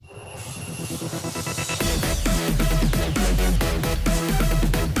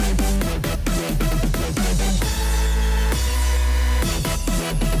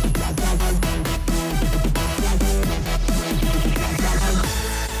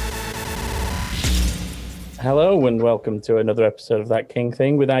Hello and welcome to another episode of That King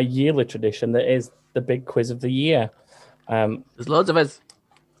Thing with our yearly tradition that is the big quiz of the year. There's loads of us.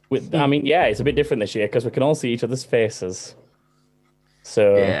 It's a bit different this year because we can all see each other's faces.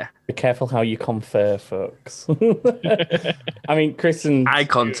 So Be careful how you confer, folks. Chris and eye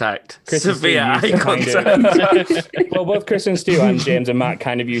contact. Severe eye contact. Well, both Chris and Stu and James and Matt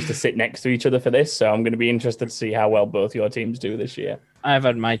kind of used to sit next to each other for this, so I'm going to be interested to see how well both your teams do this year. I've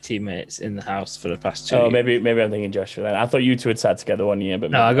had my teammates in the house for the past 2 years. Oh, maybe I'm thinking Joshua then. I thought you two had sat together one year, but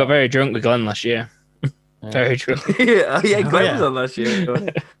no, I got very drunk with Glenn last year. Very drunk. Glenn was on last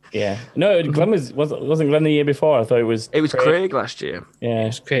year. Yeah. No, Glenn wasn't Glenn the year before. I thought it was Craig last year. Yeah. It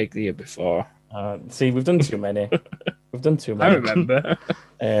was Craig the year before. See, we've done too many. I remember.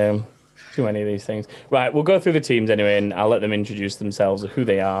 Too many of these things. Right, we'll go through the teams anyway, and I'll let them introduce themselves, who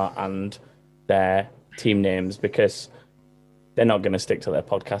they are, and their team names, because they're not going to stick to their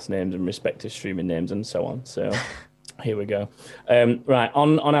podcast names and respective streaming names and so on. So here we go. Right,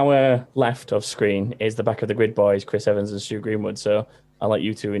 on our left of screen is the back of the grid boys, Chris Evans and Stu Greenwood. So I'll let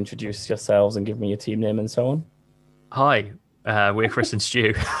you two introduce yourselves and give me your team name and so on. Hi, we're Chris and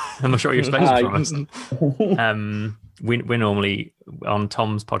Stu. I'm not sure what you're expecting from us. We're normally on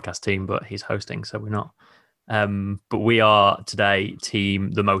Tom's podcast team, but he's hosting, so we're not. But we are today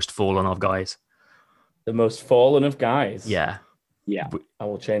team The Most Fallen of Guys. The Most Fallen of Guys? Yeah. I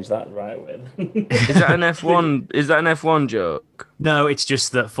will change that right away. Is that an F1? Is that an F1 joke? No, it's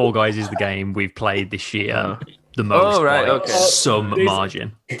just that Fall Guys is the game we've played this year the most by some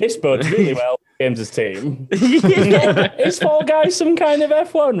margin. This bodes really well for James's team. Is Fall Guys some kind of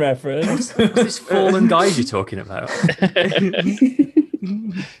F1 reference? This Fallen Guys you're talking about.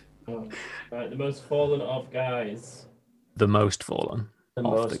 Right, The Most Fallen of Guys. The Most Fallen. The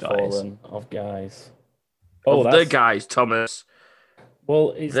of Most the guys. Fallen of Guys. The guys, Thomas.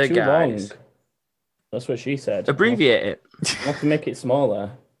 Well, it's the too guys. long. That's what she said. Abbreviate it. You have to make it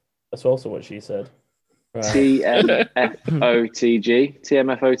smaller. That's also what she said. Right. TMFOTG.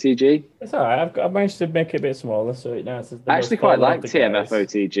 TMFOTG. It's all right. I've managed to make it a bit smaller, so it now it says I actually quite like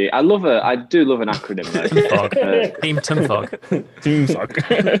TMFOTG. I do love an acronym. Team Tumfog. Team fuck.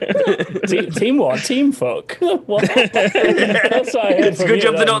 Team what? Team fuck. What? That's what I heard. It's a good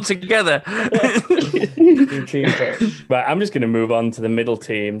job they're not together. Team fuck. Right, I'm just going to move on to the middle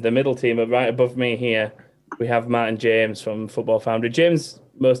team. The middle team, right above me here, we have Matt and James from Football Foundry. James,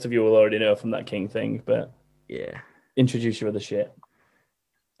 most of you will already know from That King Thing, but introduce your other shit.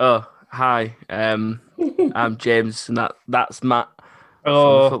 Oh, hi. I'm James, and that's Matt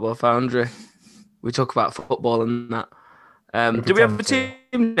from Football Foundry. We talk about football and that. Do we have a team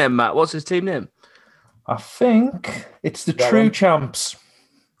name, Matt? What's his team name? I think it's the True Champs.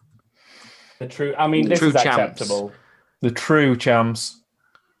 The True. I mean, this is acceptable. The True Champs.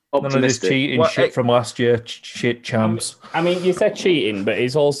 None of this cheating shit from last year. Shit champs. I mean, you said cheating, but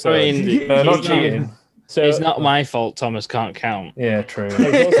it's also. Not cheating. So it's not my fault Thomas can't count. Yeah, true.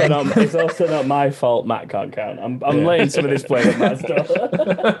 It's also not my fault Matt can't count. I'm laying some of this blame at Matt's door.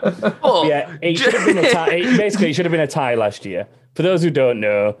 It should have been a tie. Basically, it should have been a tie last year. For those who don't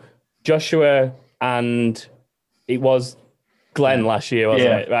know, Joshua and it was Glenn last year,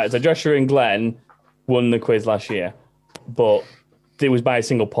 wasn't it? Right. So Joshua and Glenn won the quiz last year, but it was by a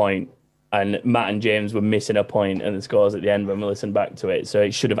single point, and Matt and James were missing a point and the scores at the end when we listened back to it. So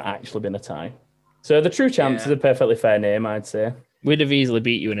it should have actually been a tie. So the True Champs is a perfectly fair name, I'd say. We'd have easily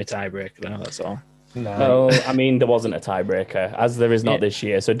beat you in a tiebreaker, though, that's all. No. Well, I mean, there wasn't a tiebreaker, as there is not this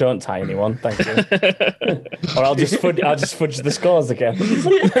year. So don't tie anyone, thank you. Or I'll just fudge the scores again.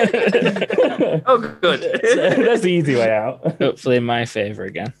 Oh, good. That's the easy way out. Hopefully in my favour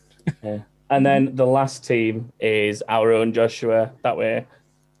again. Yeah. And then the last team is our own Joshua, that way,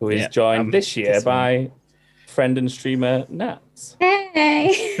 who is joined this year by friend and streamer Nats.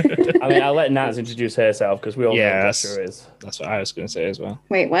 Hey. I mean, I'll let Nats introduce herself because we all know who Joshua is. That's what I was going to say as well.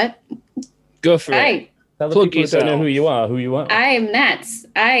 Wait, what? Go for it. Tell the people who don't know who you are. I am Nats.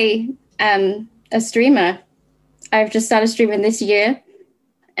 I am a streamer. I've just started streaming this year,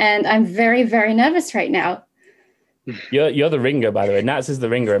 and I'm very, very nervous right now. You're the ringer, by the way. Nats is the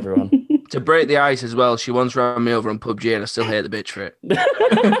ringer, everyone. To break the ice as well, she once ran me over on PUBG, and I still hate the bitch for it.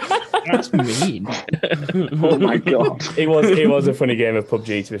 That's mean. Oh my god! It was a funny game of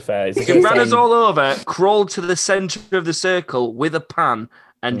PUBG. To be fair, She ran us all over, crawled to the centre of the circle with a pan,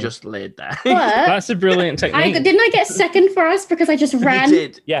 and just laid there. What? That's a brilliant technique. Didn't I get second for us because I just ran? You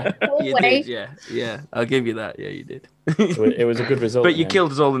did. Yeah. You did, yeah. I'll give you that. Yeah, you did. It was a good result. But you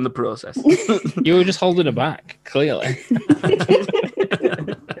killed us all in the process. You were just holding her back, clearly.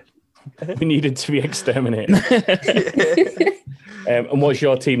 We needed to be exterminated. And what's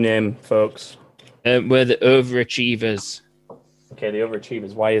your team name, folks? We're the overachievers. Okay, the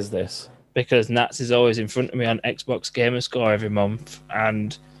overachievers. Why is this? Because Nats is always in front of me on Xbox Gamer Score every month,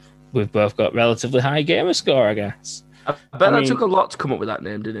 and we've both got relatively high gamer score, I guess. I bet that took a lot to come up with that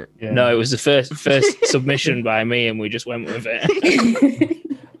name, didn't it? Yeah. No, it was the first submission by me, and we just went with it.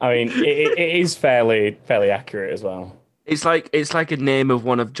 I mean, it is fairly accurate as well. It's like a name of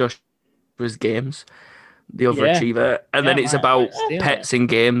one of Josh's games, The Overachiever, and then it's about pets in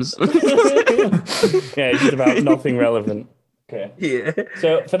games. Yeah, it's just about nothing relevant. Okay. Yeah.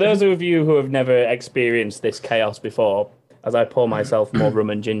 So, for those of you who have never experienced this chaos before, as I pour myself more rum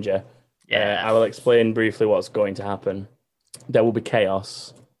and ginger, I will explain briefly what's going to happen. There will be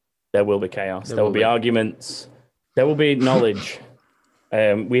chaos. There will be arguments. There will be knowledge.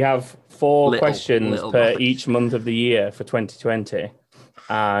 We have 4 questions per each month of the year for 2020.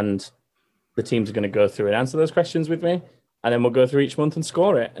 And the teams are going to go through and answer those questions with me. And then we'll go through each month and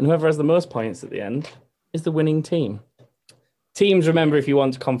score it. And whoever has the most points at the end is the winning team. Teams, remember, if you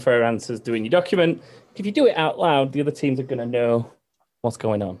want to confer answers doing your document, if you do it out loud, the other teams are going to know what's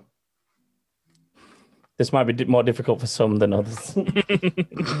going on. This might be more difficult for some than others.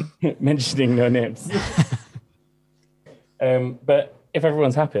 Mentioning no names. But if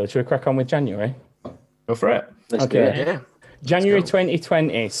everyone's happy, should we crack on with January? Go for it. Okay. Yeah. January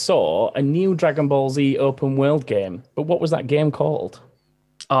 2020 saw a new Dragon Ball Z open world game. But what was that game called?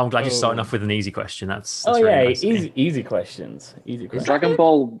 Oh, I'm glad you're starting off with an easy question. That's really nice easy questions. Easy questions. Dragon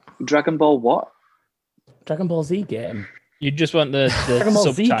Ball what? Dragon Ball Z game. You just want the Dragon Ball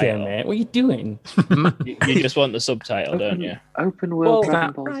subtitle. Z game, mate. What are you doing? You just want the subtitle, don't you? Open world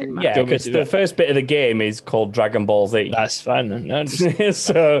Dragon Ball Z. Yeah, because the first bit of the game is called Dragon Ball Z. That's fine. No,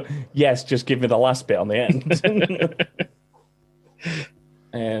 so, yes, just give me the last bit on the end.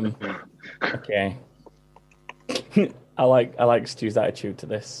 Okay. I like Stu's attitude to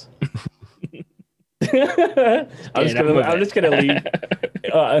this. I'm just gonna leave.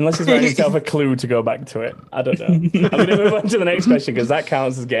 Unless he's writing himself a clue to go back to it. I don't know. I'm going to move on to the next question because that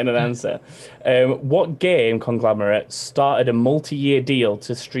counts as getting an answer. What game conglomerate started a multi-year deal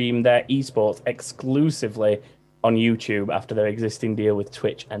to stream their esports exclusively on YouTube after their existing deal with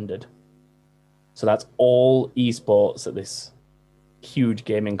Twitch ended? So that's all esports that this huge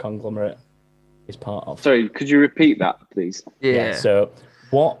gaming conglomerate is part of. Sorry, could you repeat that, please? Yeah. So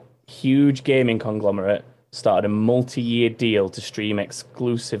what huge gaming conglomerate started a multi-year deal to stream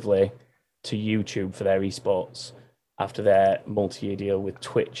exclusively to YouTube for their esports after their multi-year deal with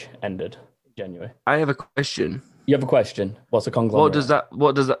Twitch ended in January? I have a question. You have a question? What's a conglomerate?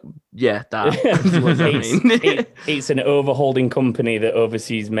 What does that? Yeah, that. What does that mean? It's an overholding company that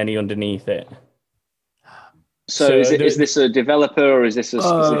oversees many underneath it. So is this a developer or is this a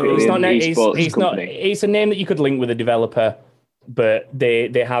specifically an esports company? It's a name that you could link with a developer. But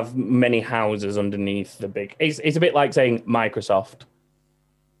they have many houses underneath the big. It's a bit like saying Microsoft,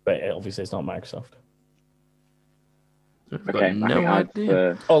 but obviously it's not Microsoft. Okay, no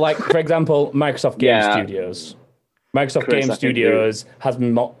idea. Or like, for example, Microsoft Game Studios. Microsoft Game Studios has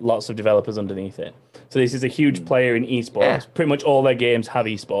lots of developers underneath it. So this is a huge player in esports. Yeah. Pretty much all their games have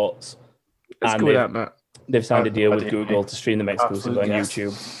esports. Let's go with that, Matt. They've signed a deal with Google to stream them exclusively on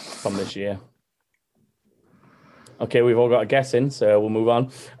YouTube from this year. Okay, we've all got a guess in, so we'll move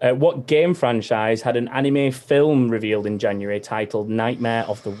on. What game franchise had an anime film revealed in January titled Nightmare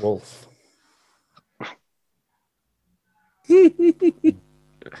of the Wolf? You've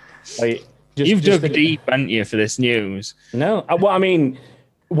dug deep, haven't you, for this news? No. Well, I mean,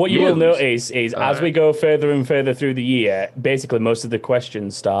 what you will notice is as we go further and further through the year, basically most of the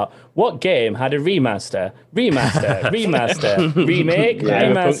questions start, what game had a remaster, remake,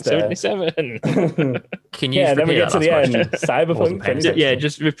 remaster? 77. Can you then we get to the end. Cyberpunk. Yeah,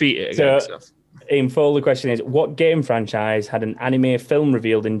 just repeat it again. So, in full, the question is, what game franchise had an anime film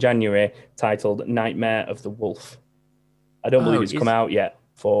revealed in January titled Nightmare of the Wolf? I don't believe it's come out yet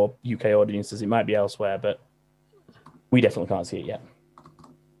for UK audiences. It might be elsewhere, but we definitely can't see it yet.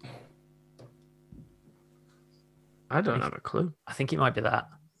 I don't have a clue. I think it might be that.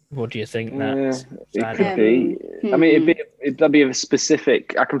 What do you think, Matt? It could be. I mean, that'd be a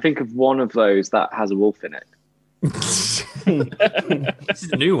specific. I can think of one of those that has a wolf in it. This is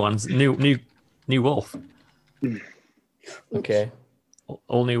the new ones. New wolf. Okay.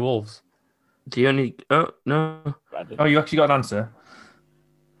 All new wolves. Do you only? Oh no. Oh, you actually got an answer.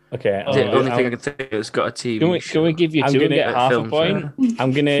 Okay. The only thing I can think is got a TV. Can we give you two and get half a point?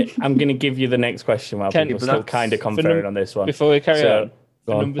 I'm gonna give you the next question while people still kind of conferring on this one. Before we carry on,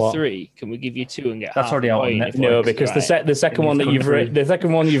 for number 3, can we give you two and get That's half already a out on point? Netflix. No, because the second one that you've written, the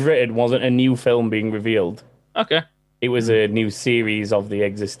second one you've written wasn't a new film being revealed. Okay. It was a new series of the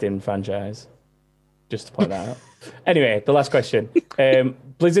existing franchise. just to point that out. Anyway, the last question.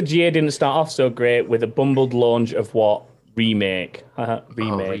 Blizzard's year didn't start off so great with a bumbled launch of what? Remake.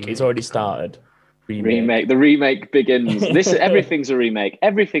 Remake. It's already started. Remake. The remake begins. Everything's a remake.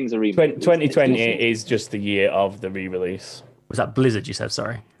 Everything's a remake. 2020 is just the year of the re-release. Was that Blizzard you said?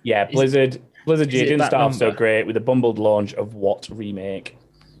 Sorry. Yeah, Blizzard's year didn't start off so great with a bumbled launch of what remake?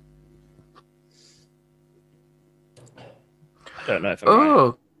 I don't know if I'm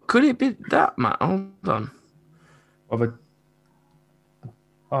right. Could it be that, Matt? Hold on.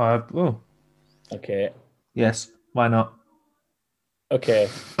 Okay. Yes. Why not? Okay.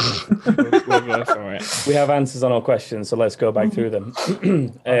 We'll go for it. We have answers on all questions, so let's go back through them.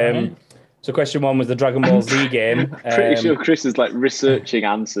 So question 1 was the Dragon Ball Z game. Pretty sure Chris is like researching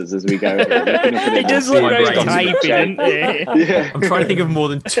answers as we go. He does look very typing, doesn't he? Yeah. I'm trying to think of more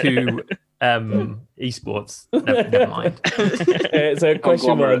than 2 esports. Never mind. So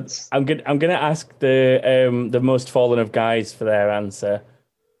question 1, I'm gonna ask the most fallen of guys for their answer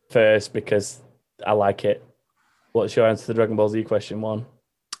first because I like it. What's your answer to the Dragon Ball Z question 1?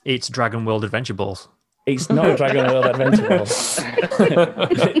 It's Dragon World Adventure Balls. It's not Dragon World Adventure Balls.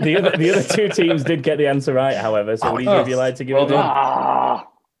 the other 2 teams did get the answer right, however. So would either of you like to give it? Either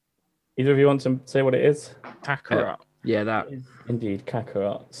of you want to say what it is? Kakarot. Yeah, that. Indeed,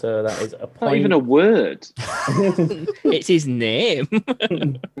 Kakarot. So that is a point. Not even a word. It's his name.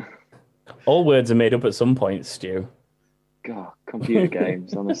 All words are made up at some point, Stu. God, computer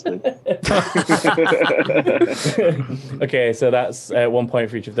games, honestly. Okay, so that's 1 point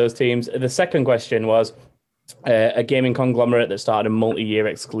for each of those teams. The second question was a gaming conglomerate that started a multi-year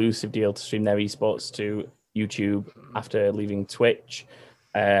exclusive deal to stream their esports to YouTube after leaving Twitch.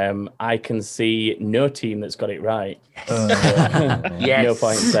 I can see no team that's got it right. Yes. No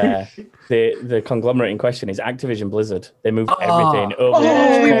points there. The conglomerate in question is Activision Blizzard. They moved everything over.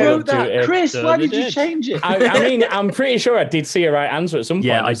 We wrote that. Chris, why did you change it? I mean, I'm pretty sure I did see a right answer at some point.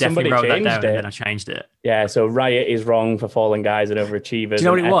 Yeah, I definitely wrote that down it. and then I changed it. Yeah, so Riot is wrong for Fallen Guys and Overachievers. Do you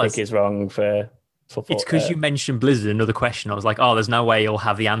know what it was? Epic is wrong for it's because you mentioned Blizzard, another question. I was like, there's no way you'll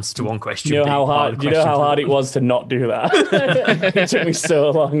have the answer to one question. Do you know how hard it was to not do that? It took me so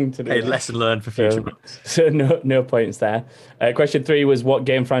long to do that. Lesson learned for future. So no points there. Question 3 was what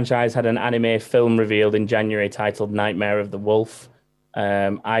game franchise had an anime film revealed in January titled Nightmare of the Wolf?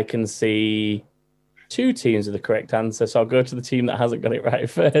 I can see 2 teams with the correct answer, so I'll go to the team that hasn't got it right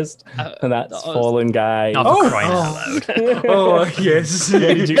first, and that's Fallen Guys. Crying out loud. Yes. What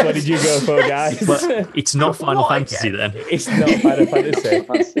did you go for, guys? But it's not Final Fantasy then. It's not Final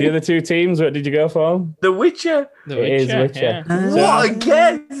Fantasy. The other 2 teams, what did you go for? The Witcher. It is Witcher. Yeah. What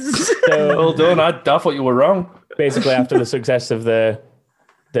again? So, well done. I thought you were wrong. Basically, after the success of the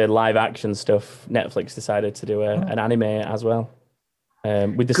live action stuff, Netflix decided to do an anime as well.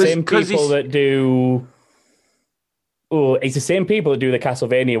 With the same people that do... it's the same people that do the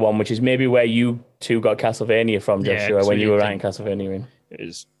Castlevania one, which is maybe where you 2 got Castlevania from, Joshua, when you were writing Castlevania in. It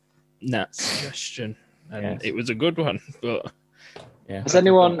was Nat's suggestion, and it was a good one. But has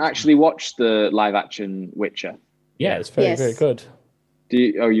anyone actually watched the live-action Witcher? Yeah, it's very, very good.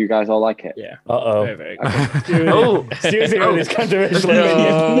 You guys all like it? Yeah. Very, very good. Stu's here with his controversial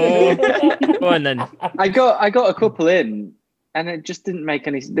opinion. Go on then. I got a couple in, and it just didn't make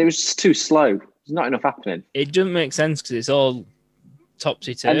any. It was just too slow. There's not enough happening. It doesn't make sense because it's all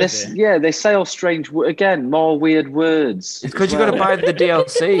topsy-turvy. And they say all strange. Again, more weird words. It's because you got to buy the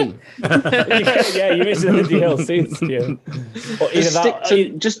DLC. You're missing the DLC,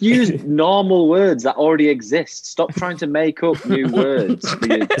 Stu. Just use normal words that already exist. Stop trying to make up new words.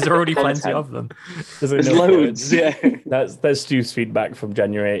 There's already plenty of them. There's loads. Yeah, that's Stu's feedback from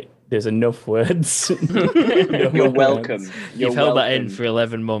January. There's enough words. You're welcome. You've held that in for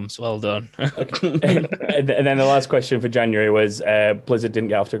 11 months. Well done. Okay. And then the last question for January was Blizzard didn't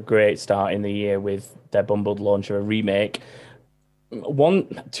get off to a great start in the year with their bumbled launch of a remake.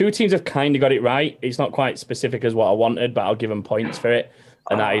 2 teams have kind of got it right. It's not quite specific as what I wanted, but I'll give them points for it.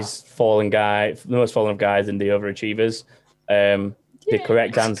 And that is the most Fallen of Guys and the Overachievers. The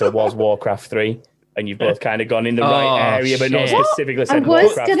correct answer was Warcraft 3. And you've both kind of gone in the right area, but not specifically said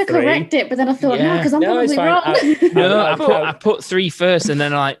Warcraft 3. I was going to correct it, but then I thought, no, because I'm probably wrong. I put 3 first, and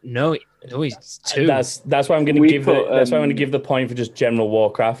then no, it's 2. That's why I'm going to give that's why I'm going to give the point for just general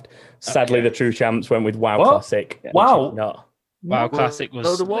Warcraft. Sadly, the true champs went with WoW Classic. Wow. WoW Classic was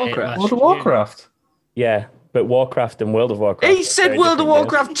World of Warcraft. World of Warcraft. Yeah, but Warcraft and World of Warcraft. He said World of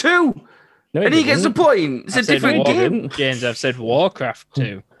Warcraft 2. No, and he gets a point. It's a different game. James, I've said Warcraft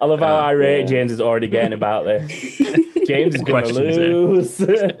 2. I love how irate James is already getting about this. James is going to lose.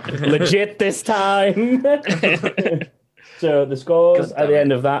 Legit this time. So the scores at the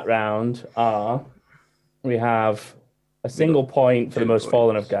end of that round are we have a single point for the most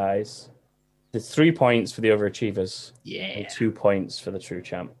fallen of guys. There's 3 points for the overachievers. Yeah. And 2 points for the true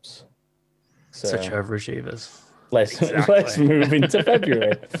champs. So Such overachievers. Let's move into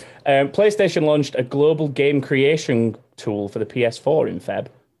February. PlayStation launched a global game creation tool for the PS4 in Feb.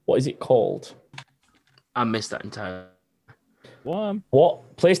 What is it called? I missed that entirely.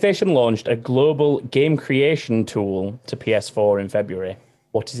 What PlayStation launched a global game creation tool to PS4 in February.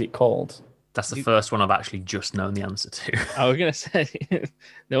 What is it called? That's the first one I've actually just known the answer to. I was going to say,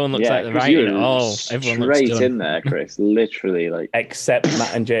 no one looks like they're right at all. Everyone looks straight in there, Chris. Literally, like except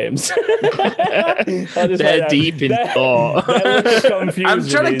Matt and James. They're deep in thought. I'm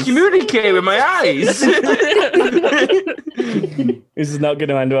trying to communicate with my eyes. This is not going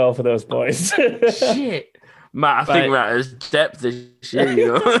to end well for those boys. Shit. Matt, I think we're at his depth this year, you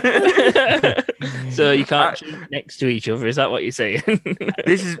know. So you can't choose next to each other, is that what you're saying?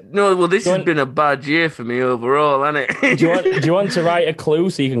 This has been a bad year for me overall, hasn't it? Do you want to write a clue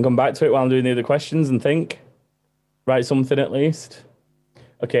so you can come back to it while I'm doing the other questions and think? Write something at least.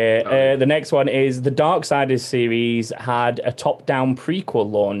 Okay, the next one is the Darksiders series had a top-down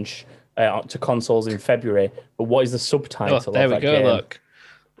prequel launch to consoles in February, but what is the subtitle there of we that go, game?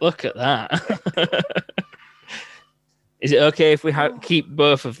 Look at that. Is it okay if we keep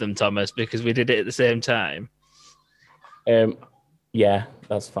both of them, Thomas, because we did it at the same time? Yeah,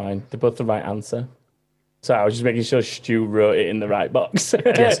 that's fine. They're both the right answer. So I was just making sure Stu wrote it in the right box.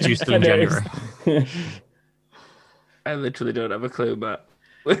 Yes, Stu's still in January. I literally don't have a clue, Matt.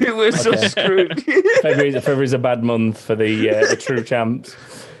 We're so screwed. February's a bad month for the true champs.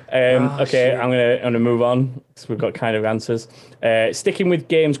 Okay, shit. I'm gonna move on because we've got kind of answers. Sticking with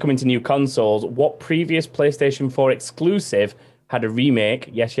games coming to new consoles, what previous PlayStation 4 exclusive had a remake?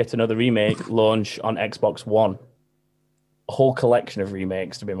 Yes, yet another remake launch on Xbox One. A whole collection of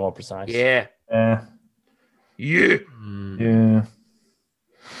remakes, to be more precise. Yeah. Yeah.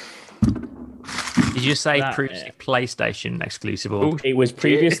 Did you say previously PlayStation exclusive? Or... It was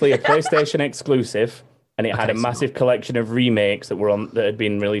previously a PlayStation exclusive. And it had a massive collection of remakes that had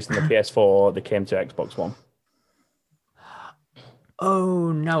been released on the PS4 that came to Xbox One.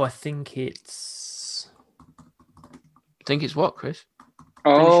 Oh no, I think it's what, Chris?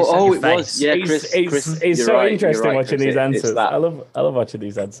 Oh, it was. Yeah, Chris. It's so interesting watching these answers. I love watching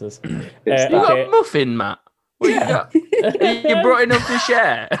these answers. You got a muffin, Matt. What you got? You brought enough to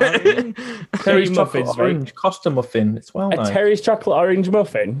share. Terry's chocolate orange Costa muffin. It's well nice. A Terry's chocolate orange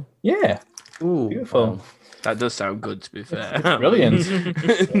muffin. Yeah. Ooh, beautiful. Wow. That does sound good, to be fair.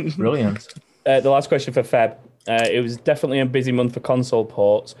 Brilliant. Brilliant. The last question for Feb. It was definitely a busy month for console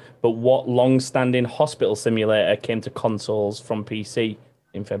ports, but what long-standing hospital simulator came to consoles from PC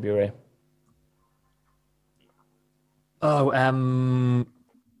in February? I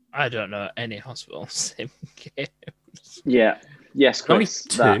don't know any hospital sim games. Yeah. Yes, Chris.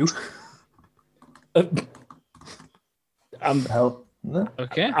 Only 2.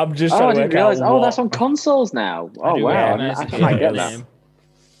 Okay. I'm just trying to work out. Oh, that's on consoles now. Oh, wow. I might get that.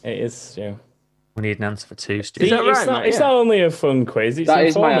 It is, Stu. We need an answer for 2, Stu. Is that right, it's not only a fun quiz, it's that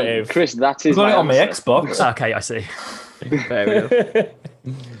informative. Chris, that is I've got it on my Xbox. Okay, I see.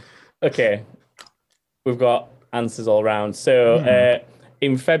 Okay. We've got answers all round. So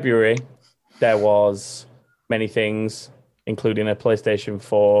in February, there was many things, including a PlayStation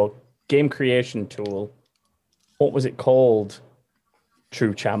 4 game creation tool. What was it called?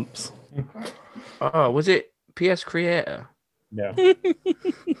 True champs. Oh, was it PS Creator? No,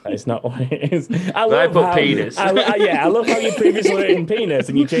 that is not what it is. I put penis. I love how you previously written penis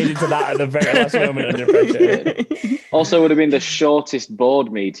and you changed it to that at the very last moment under pressure. Also, would have been the shortest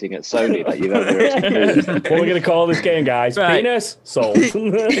board meeting at Sony that you've ever experienced. What we're going to call this game, guys? Right. Penis sold.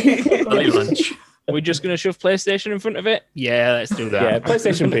 Lunch. We're just going to shove PlayStation in front of it? Yeah, let's do that. Yeah,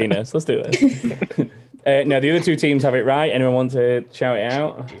 PlayStation penis. Let's do this. Now, the other two teams have it right. Anyone want to shout it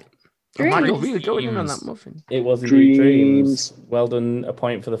out? Dreams. You're really going in on that muffin. It was indeed Dreams. Well done. A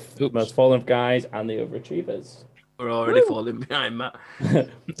point for the most fallen of guys and the overachievers. We're already falling behind, Matt.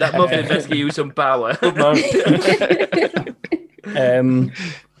 That muffin best give you some power.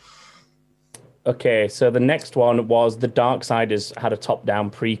 Okay, so the next one was the Darksiders had a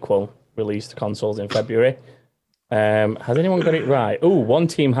top-down prequel released to consoles in February. Has anyone got it right? Oh, one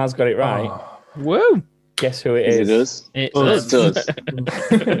team has got it right. Whoa! Guess who it is? It does. It does.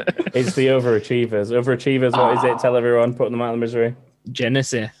 It's the overachievers. Overachievers, what is it? Tell everyone, put them out of the misery.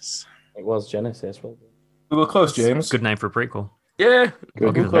 Genesis. It was Genesis. Well, we were close, James. Good name for a prequel. Yeah.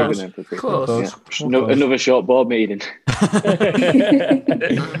 Good name for a prequel. Close. Yeah. Another short board meeting.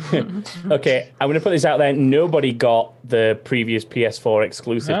 Okay, I'm going to put this out there. Nobody got the previous PS4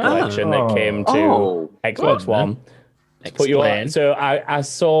 exclusive collection that came to Xbox One. So I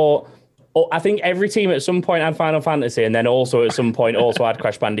saw. I think every team at some point had Final Fantasy, and then also at some point also had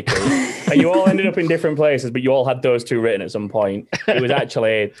Crash Bandicoot. And you all ended up in different places, but you all had those two written at some point. It was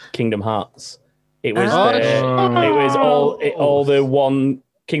actually Kingdom Hearts. It was all the one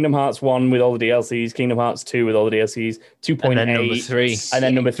Kingdom Hearts 1 with all the DLCs, Kingdom Hearts 2 with all the DLCs, 2.8, and then number 3, and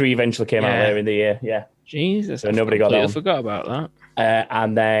then number 3 eventually came out later in the year. Yeah, Jesus, so nobody got that. I forgot about that.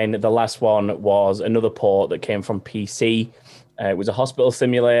 And then the last one was another port that came from PC. It was a hospital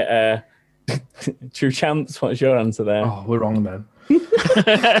simulator. True Champs, what's your answer there? Oh, we're wrong, man. Do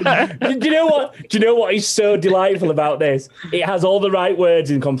you know what is so delightful about this? It has all the right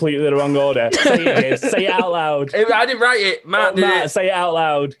words in completely the wrong order. Say it, James. Say it out loud. I didn't write it. Matt did it. Say it out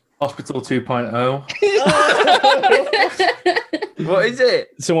loud. Hospital 2.0. What is it?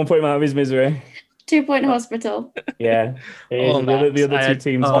 Someone put him out of his misery. 2 Point Hospital. Yeah. The other two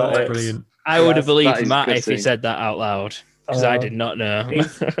teams got it. Brilliant. I would have believed Matt if he said that out loud, because I did not know.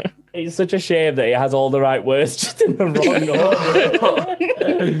 It's such a shame that it has all the right words just in the wrong order.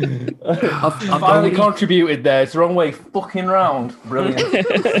 I've finally contributed there. It's the wrong way fucking round.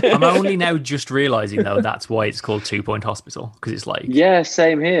 Brilliant. I'm only now just realising, though, that's why it's called 2 Point Hospital, because it's like... Yeah,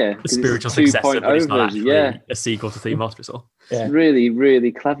 same here. A spiritual successor, but it's not actually a sequel to Theme Hospital. It's really,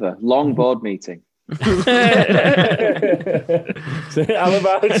 really clever. Long board meeting. So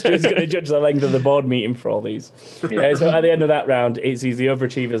Alabama's just going to judge the length of the board meeting for all these. So at the end of that round, it's the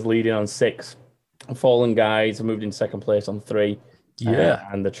overachievers leading on 6. Fallen Guys have moved in second place on 3.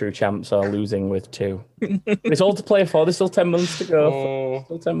 And the True Champs are losing with 2. It's all to play for. There's still 10 months to go.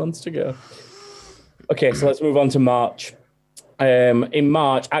 Okay, so let's move on to March. In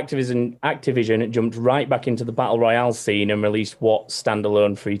March, Activision jumped right back into the Battle Royale scene and released what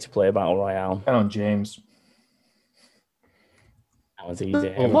standalone free-to-play Battle Royale? Come on, James. That was easy.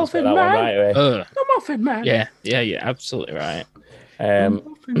 Muffin Man. Right away. The Muffin Man. Yeah, absolutely right.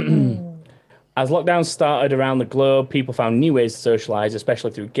 As lockdown started around the globe, people found new ways to socialize, especially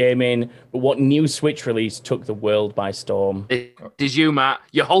through gaming. But what new Switch release took the world by storm? It is you, Matt.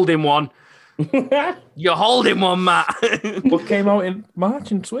 You're holding one. You're holding one, Matt. What came out in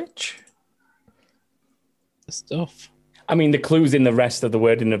March in Switch? The stuff. I mean, the clue's in the rest of the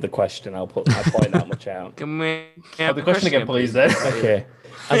wording of the question. I'll point that much out. Can we have the question again, please, then? Okay.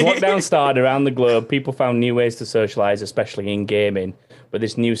 As lockdown started around the globe, people found new ways to socialize, especially in gaming. But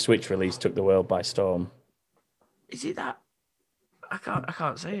this new Switch release took the world by storm. Is it that? I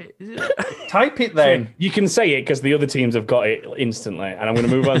can't say it. Is it? Type it then. You can say it because the other teams have got it instantly. And I'm going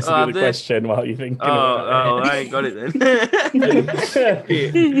to move on to the other question while you think. I ain't got it then.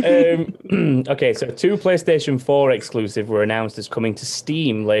 Okay, so 2 PlayStation 4 exclusive were announced as coming to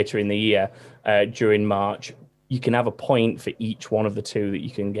Steam later in the year during March. You can have a point for each one of the 2 that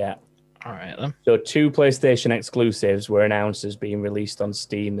you can get. All right, then. So 2 PlayStation exclusives were announced as being released on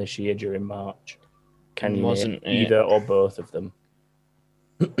Steam this year during March. Can you name either or both of them?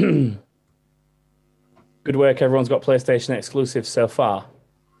 Good work. Everyone's got PlayStation exclusives so far.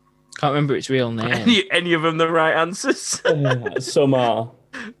 Can't remember its real name. Any of them the right answers? Some are.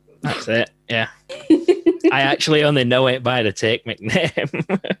 That's it. Yeah. I actually only know it by the take nickname.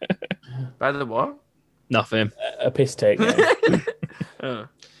 By the what? Nothing. A piss take.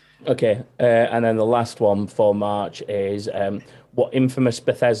 Okay. And then the last one for March is what infamous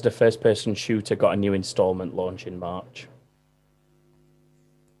Bethesda first-person shooter got a new installment launch in March?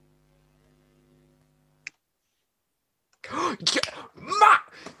 Matt!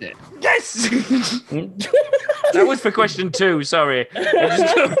 Yes! That was for question 2, sorry.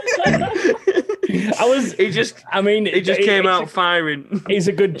 It just came out firing. It's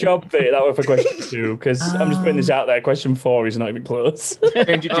a good job that was for question 2, because I'm just putting this out there. Question 4 is not even close.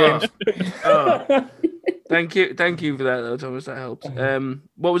 Change it, James. Thank you for that, though, Thomas. That helps.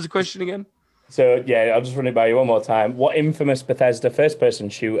 What was the question again? So, yeah, I'll just run it by you one more time. What infamous Bethesda first-person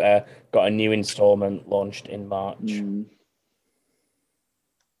shooter got a new installment launched in March?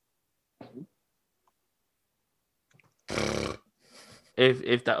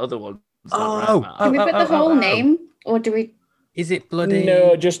 If that other one. Can we put the whole name, or do we? Is it bloody?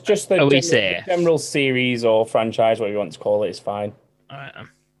 No, just the general series or franchise, whatever you want to call it, is fine. All right.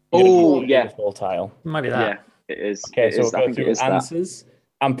 The full title. Might be that. Yeah, it is. Okay, so we'll go through answers.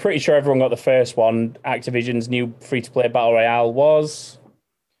 I'm pretty sure everyone got the first one. Activision's new free-to-play Battle Royale was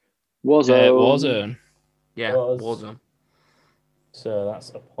Warzone. Yeah, Warzone. So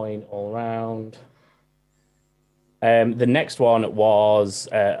that's a point all round. The next one was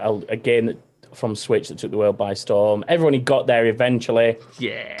a game that from Switch that took the world by storm. Everyone who got there eventually.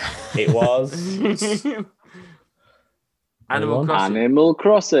 Yeah. It was. Animal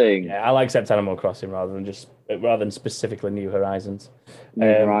Crossing. Yeah, I accept Animal Crossing rather than specifically New Horizons. New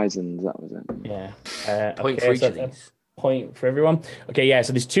Horizons, that was it. Yeah. Point for each of these. Point for everyone. Okay, yeah.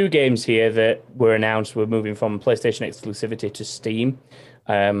 So there's 2 games here that were announced. We're moving from PlayStation exclusivity to Steam.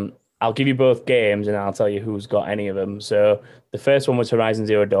 I'll give you both games and I'll tell you who's got any of them. So the first one was Horizon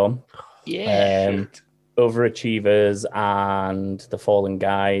Zero Dawn. Yeah. Overachievers and the Fallen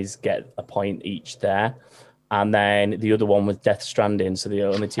Guys get a point each there. And then the other one was Death Stranding. So the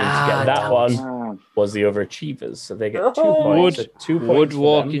only team to get that one was the Overachievers. So they get 2 points. Would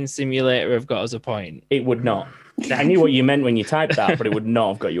Walking Simulator have got us a point? It would not. I knew what you meant when you typed that, but it would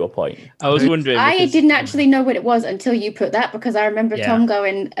not have got you a point. I was wondering. I didn't actually know what it was until you put that, because I remember Tom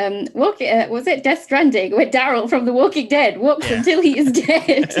going, was it Death Stranding, where Daryl from The Walking Dead walks until he is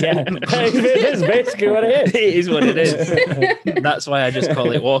dead? Yeah, that's basically what it is. It is what it is. That's why I just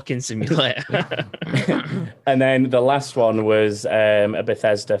call it Walking Simulator. And then the last one was a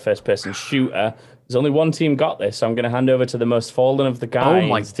Bethesda first-person shooter. There's only one team got this, so I'm going to hand over to the most fallen of the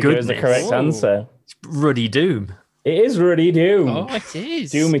guys to give us the correct answer. It's Ruddy Doom. It is Ruddy Doom. Oh, it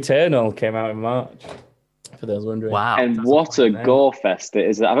is. Doom Eternal came out in March, for those wondering. Wow. And what a gore fest it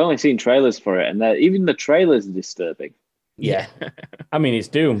is. I've only seen trailers for it, and even the trailers are disturbing. Yeah. I mean, it's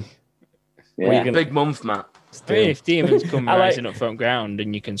Doom. Yeah. Big month, Matt. I mean, if demons come rising up from ground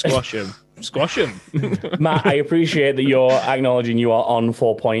and you can squash them, squash them. Matt, I appreciate that you're acknowledging you are on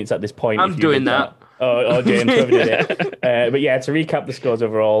 4 points at this point. I'm doing that. Oh, James, whoever did it. But yeah, to recap the scores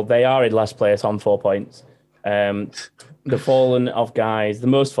overall, they are in last place on 4 points. The most fallen of guys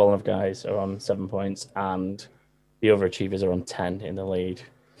are on 7 points, and the overachievers are on 10 in the lead.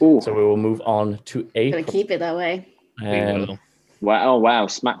 Ooh. So we will move on to April. Gotta keep it that way. Wow.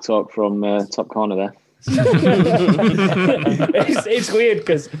 Smack talk from top corner there. It's weird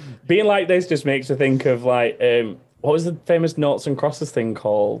because being like this just makes you think of like what was the famous noughts and crosses thing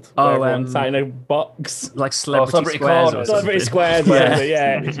called? Everyone sat in a box, like Celebrity Squares. Celebrity Squares.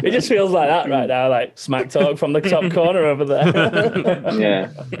 Yeah. It just feels like that right now, like smack talk from the top corner over there.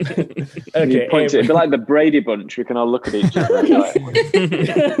 Yeah. Okay. It'd be like the Brady Bunch. We can all look at each other.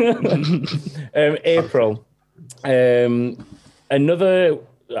 April. Another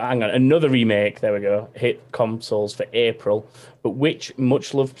remake, there we go, hit consoles for April. But which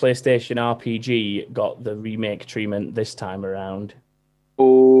much-loved PlayStation RPG got the remake treatment this time around?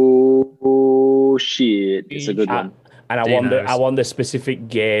 Oh shit. It's a good one. And I want the specific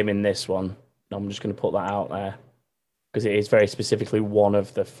game in this one. I'm just going to put that out there because it is very specifically one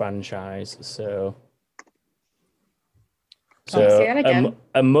of the franchise. So a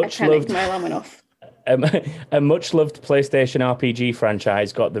much-loved... My alarm went off. A much-loved PlayStation RPG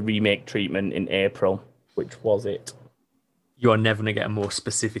franchise got the remake treatment in April. Which was it? You are never going to get a more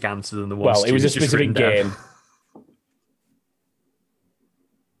specific answer than the one. Well, it was a specific game. I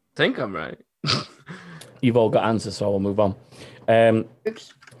think I'm right. You've all got answers, so we'll move on. I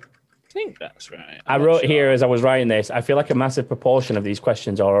think that's right. I wrote here as I was writing this, I feel like a massive proportion of these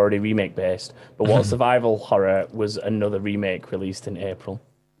questions are already remake-based, but what survival horror was another remake released in April?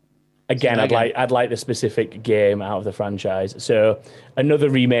 Again, I'd like the specific game out of the franchise. So another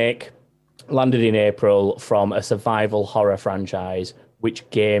remake landed in April from a survival horror franchise. Which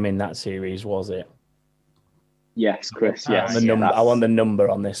game in that series was it? Yes, Chris. Yes. I want the number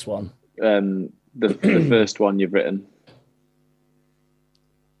on this one. The first one you've written.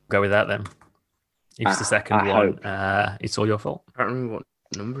 Go with that then. If it's the second one, it's all your fault. I don't remember what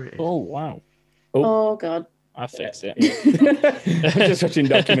number it is. Oh, wow. Oh God. I fixed it. Just watching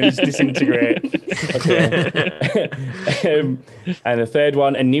documents disintegrate. Okay. And the third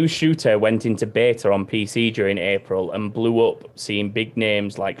one, a new shooter went into beta on PC during April and blew up, seeing big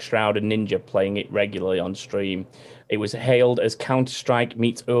names like Shroud and Ninja playing it regularly on stream. It was hailed as Counter-Strike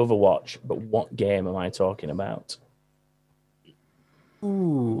meets Overwatch, but what game am I talking about?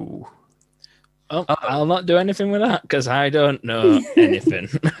 Ooh. Oh, I'll not do anything with that because I don't know anything.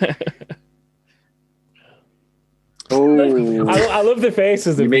 Oh, I love the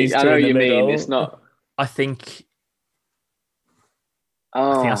faces of these two. I know what you middle. mean. It's not. I think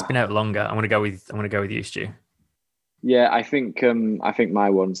that's been out longer. I'm gonna go with you, Stu. Yeah, I think my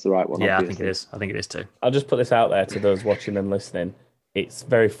one's the right one. Yeah, obviously. I think it is too. I'll just put this out there to those watching and listening. It's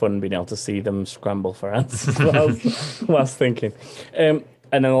very fun being able to see them scramble for answers whilst thinking. And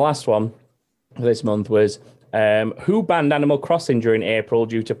then the last one this month was who banned Animal Crossing during April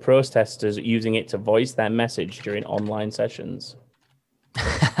due to protesters using it to voice their message during online sessions?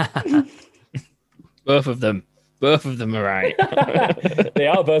 Both of them. Both of them are right. They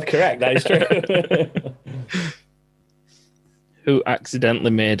are both correct. That is true. Who accidentally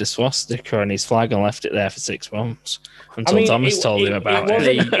made a swastika on his flag and left it there for 6 months until Thomas told him about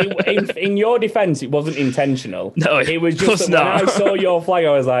it. In your defense, it wasn't intentional. No, it was just that when I saw your flag,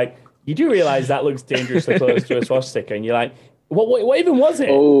 I was like, you do realize that looks dangerously close to a swastika. And you're like, what even was it?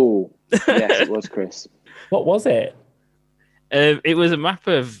 Oh, yes, it was, Chris. What was it? It was a map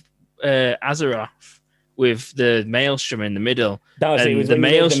of Azeroth with the maelstrom in the middle. The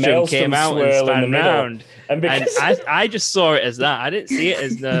maelstrom came out and span round. And I just saw it as that. I didn't see it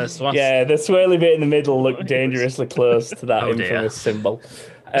as the swastika. Yeah, the swirly bit in the middle looked dangerously close to that infamous symbol.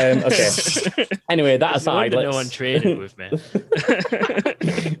 Okay. Anyway, that aside, no one traded with me.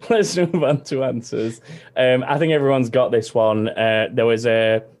 Let's move on to answers. I think everyone's got this one. There was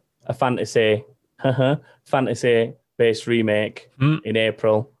a fantasy-based remake in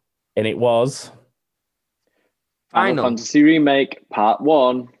April, and it was Final Fantasy Remake Part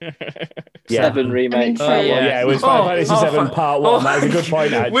 1. 7 Remake Part 1. Yeah, it was Final Fantasy 7 Part 1. That was a good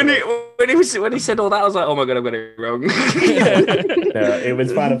point, actually. When he said all that, I was like, oh my God, I've got it wrong. No, it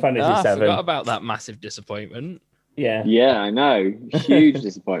was Final Fantasy 7. I forgot about that massive disappointment. Yeah. Yeah, I know. Huge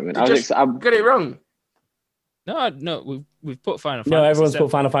disappointment. I got it wrong. No, we've put Final Fantasy. No, everyone's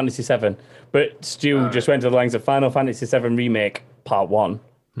put Final Fantasy 7. But Stu just went to the lines of Final Fantasy 7 Remake Part 1.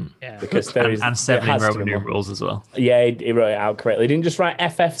 Yeah, because there is and 7 in Roman numerals as well. Yeah, he wrote it out correctly. He didn't just write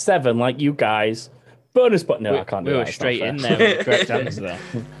FF7 like you guys. Bonus, but no, I can't do that. We were straight in there with the correct answer there.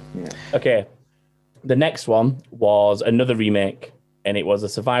 Yeah. Okay, the next one was another remake, and it was a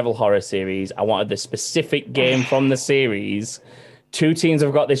survival horror series. I wanted the specific game from the series. 2 teams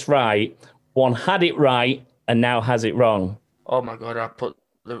have got this right. One had it right and now has it wrong. Oh my God, I put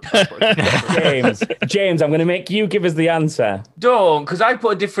James, I'm going to make you give us the answer. Don't, because I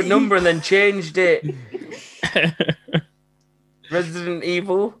put a different number and then changed it. Resident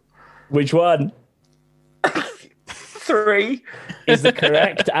Evil. Which one? 3 is the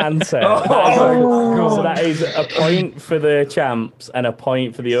correct answer. So that is a point for the champs and a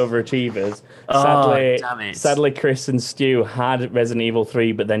point for the overachievers. Sadly, Chris and Stu had Resident Evil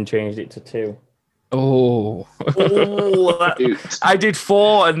 3, but then changed it to 2. I did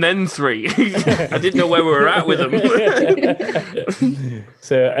 4 and then 3. I didn't know where we were at with them.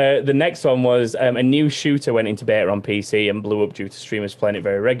 So the next one was a new shooter went into beta on PC and blew up due to streamers playing it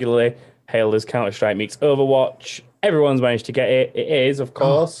very regularly. Hailed as Counter-Strike meets Overwatch. Everyone's managed to get it. It is, of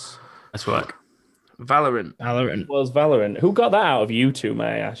course. Nice work. Valorant. It was Valorant. Who got that out of you two, may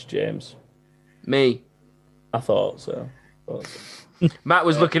I ask, James? Me. I thought so. Matt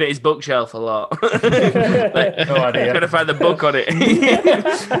was looking at his bookshelf a lot. No idea. Trying to find the book on it.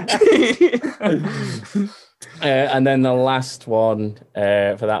 And then the last one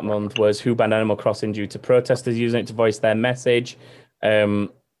for that month was Who banned Animal Crossing due to protesters using it to voice their message.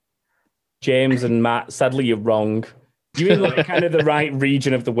 James and Matt, sadly, you're wrong. You're in like kind of the right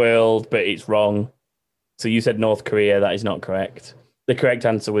region of the world, but it's wrong. So you said North Korea. That is not correct. The correct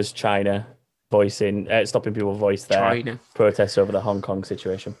answer was China. Stopping people voice their protests over the Hong Kong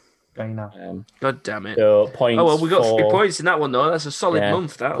situation. God damn it. So points. Oh, well, we got 3 points in that one, though. That's a solid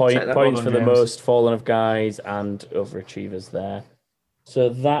month. Points for the most Fallen of guys and overachievers there. So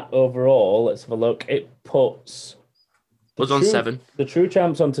that overall, let's have a look. It puts... Was on 7. The true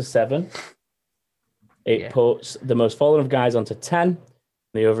champs onto 7. It puts the most Fallen of guys onto 10.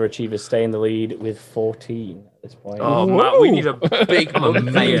 The overachievers stay in the lead with 14 at this point. Oh, Matt, we need a big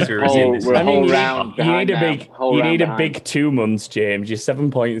major. You need a big 2 months, James. You're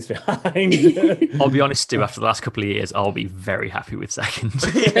 7 points behind. I'll be honest, Stu, after the last couple of years, I'll be very happy with second.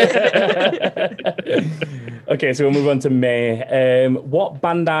 Okay, so we'll move on to May. What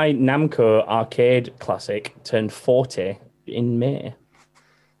Bandai Namco arcade classic turned 40 in May?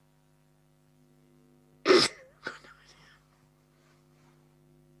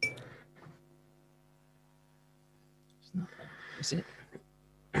 Is it?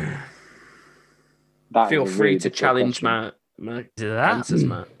 Feel free to challenge my answers,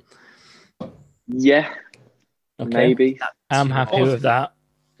 Matt. Yeah, maybe. I'm happy with that.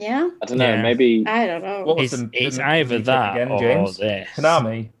 Yeah? I don't know, maybe... I don't know. It's either that or James? this.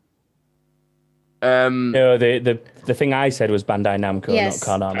 Konami? No, the thing I said was Bandai Namco, not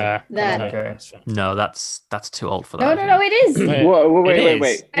Konami. Okay. No, that's too old for that. No, it is.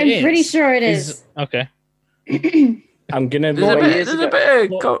 Wait. I'm pretty sure it is. Okay. I'm gonna. There's a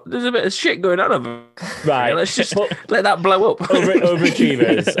bit of shit going on over. Right. Let's just let that blow up.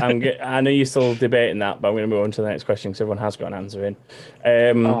 Overachievers. I know you're still debating that, but I'm going to move on to the next question because everyone has got an answer in.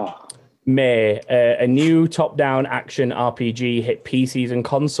 May, a new top-down action RPG hit PCs and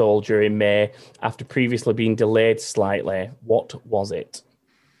console during May after previously being delayed slightly. What was it?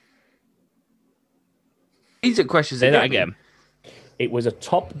 These are questions. Say that again. It was a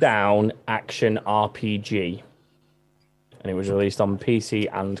top-down action RPG, and it was released on PC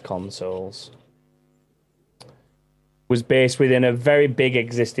and consoles. Was based within a very big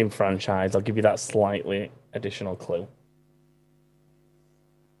existing franchise. I'll give you that slightly additional clue.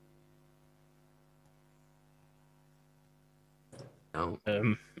 No.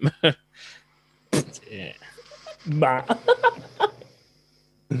 Yeah. Matt.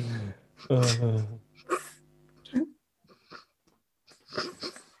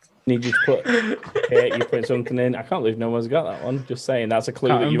 Need you to put. Okay, you put something in. I can't believe no one's got that one. Just saying, that's a clue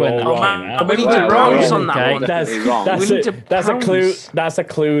that you all wrong. We need to pounce on that one. That's a clue. That's a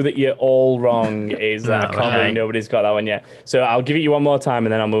clue that you're all wrong. Is that I can't believe nobody's got that one yet. So I'll give it you one more time,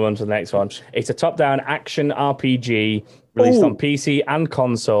 and then I'll move on to the next one. It's a top-down action RPG released on PC and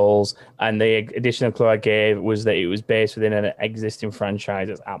consoles, and the additional clue I gave was that it was based within an existing franchise.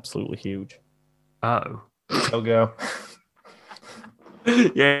 It's absolutely huge. Oh, I'll go.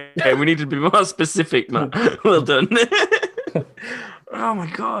 Yeah, we need to be more specific, man. Well done. Oh my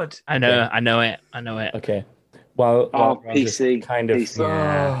god! I know it. Okay. Well, PC kind of. PC.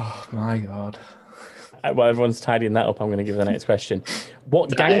 Yeah. Oh my god. While everyone's tidying that up, I'm going to give the next question.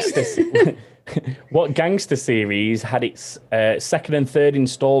 What gangster series had its second and third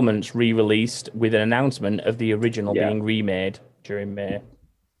installments re-released with an announcement of the original being remade during May?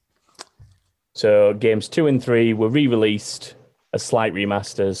 So games 2 and 3 were re-released as slight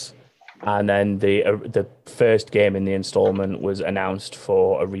remasters, and then the first game in the installment was announced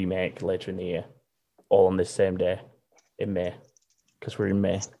for a remake later in the year, all on this same day in May, because we're in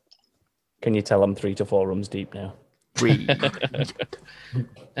May. Can you tell I'm 3 to 4 rums deep now?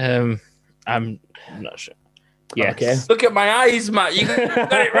 I'm not sure. Yeah. Okay. Look at my eyes, Matt. You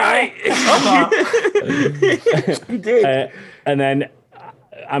got it right. You did. And then,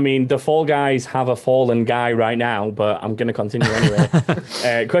 I mean, the Fall Guys have a fallen guy right now, but I'm going to continue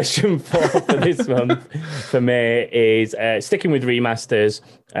anyway. Question 4 for this month for me is sticking with remasters,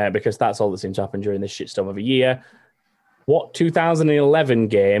 because that's all that seems to happen during this shitstorm of a year. What 2011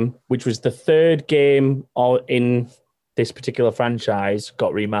 game, which was the third game in this particular franchise,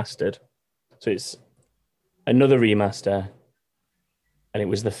 got remastered? So it's another remaster, and it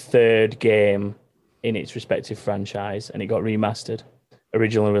was the third game in its respective franchise, and it got remastered.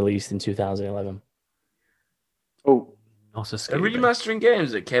 Originally released in 2011. Oh, not a They're remastering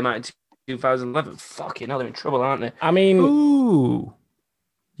games that came out in 2011. Fucking hell, they're in trouble, aren't they? I mean, ooh,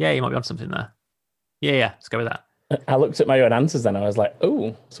 yeah, you might be on something there. Yeah, let's go with that. I looked at my own answers, then I was like,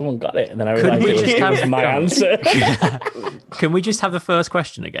 "Oh, someone got it," and then I realized it was my answer. Can we just have the first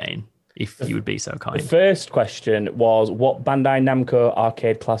question again, if you would be so kind? The first question was, what Bandai Namco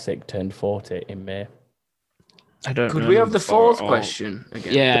arcade classic turned 40 in May? I don't know. Could we have the fourth question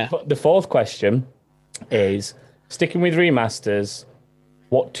again? Yeah. The fourth question is, sticking with remasters,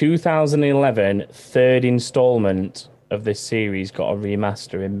 what 2011 third installment of this series got a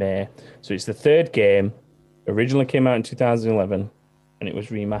remaster in May? So it's the third game, originally came out in 2011, and it was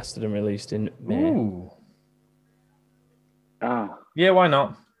remastered and released in May. Ooh. Ah. Yeah, why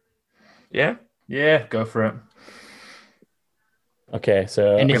not? Yeah? Yeah, go for it. Okay,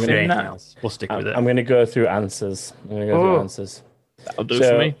 so anything else? We'll stick with it. I'm going to go through answers. That'll do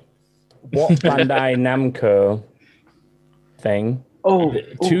for me. What Bandai Namco thing?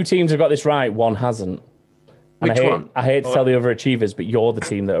 Two teams have got this right, one hasn't. And Which one? I hate to tell the overachievers, but you're the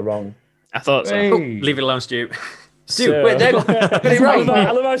team that are wrong. I thought so. Hey. Leave it alone, Stu. Stu, wait, they got it right.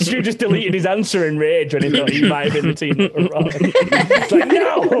 I love how Stu just deleted his answer in rage when he thought he might have been the team that were wrong. It's like,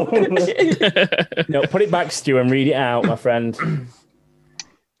 no! No, put it back, Stu, and read it out, my friend.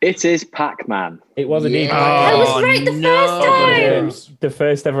 It is Pac-Man. It was indeed. I was right the first time. The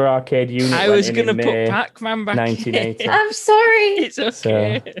first ever arcade unit. I was going to put Pac-Man back 1980. I'm sorry. It's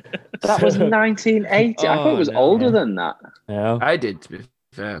okay. That was 1980. I thought it was older than that. No, I did, to be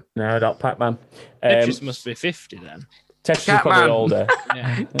fair. no, not Pac-Man. Tetris must be 50 then. Tetris is probably older.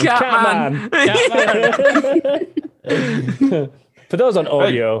 Yeah. Catman. For those on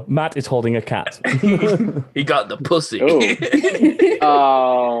audio, Matt is holding a cat. He got the pussy.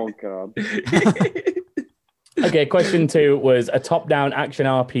 Oh God. Okay, question 2 was a top-down action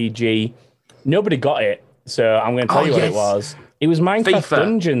RPG. Nobody got it, so I'm going to tell you what it was. It was Minecraft FIFA.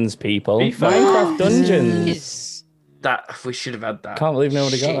 Dungeons, people. Minecraft Dungeons. That we should have had that. Can't believe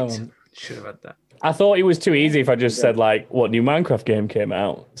nobody got that one. Should have had that. I thought it was too easy if I just said, like, what new Minecraft game came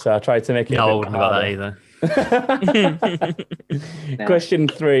out. So I tried to make it No, I a bit wouldn't have got that harder. either. Question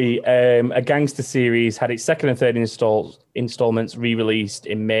 3. A gangster series had its second and third installments re-released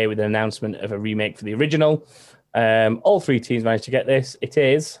in May with an announcement of a remake for the original. All 3 teams managed to get this. It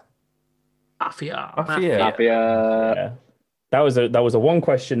is Mafia. Yeah. That was a one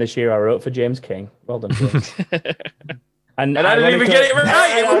question this year I wrote for James King. Well done, James. And I didn't even get it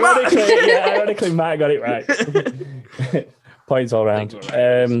right. Ironically, Matt got it right. Points all round.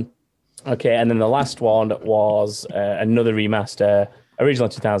 Okay, and then the last one was another remaster, original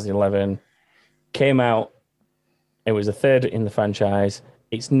 2011. Came out. It was the third in the franchise.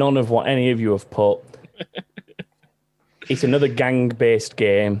 It's none of what any of you have put. It's another gang-based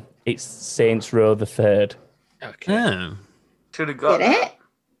game. It's Saints Row the Third. Okay. Oh. Should have got it.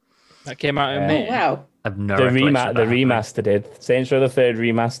 That came out in May. Oh, wow. The remaster did. Saints Row the Third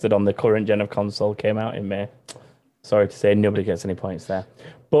remastered on the current gen of console came out in May. Sorry to say, nobody gets any points there.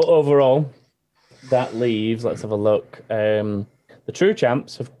 But overall, that leaves, let's have a look. The true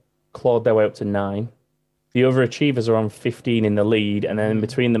champs have clawed their way up to 9. The overachievers are on 15 in the lead, and then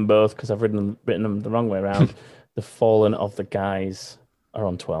between them both, because I've written them the wrong way around, the fallen of the guys are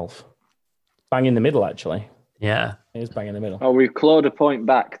on 12. Bang in the middle, actually. Yeah. It is bang in the middle. Oh, we've clawed a point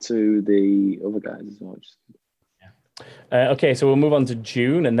back to the other guys as well. Okay, so we'll move on to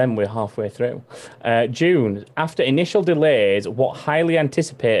June, and then we're halfway through. June, after initial delays, what highly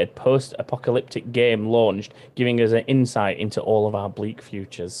anticipated post-apocalyptic game launched, giving us an insight into all of our bleak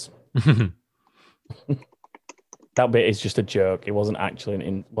futures? That bit is just a joke. It wasn't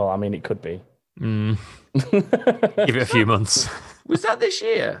actually well, I mean, it could be. Give it a few months. Was that this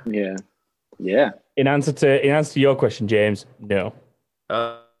year? Yeah. In answer to your question, James, no.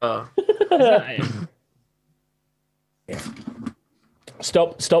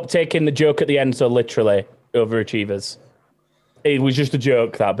 Stop taking the joke at the end so literally, overachievers. It was just a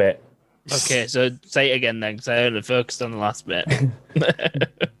joke, that bit. Okay, so say it again then, because I only focused on the last bit.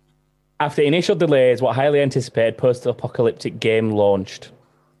 After initial delays, what highly anticipated post-apocalyptic game launched?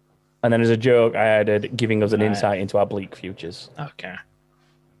 And then as a joke, I added, giving us an insight into our bleak futures. Okay.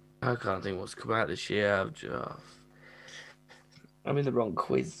 I can't think what's come out this year. I'm in the wrong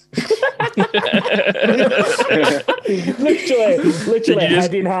quiz. literally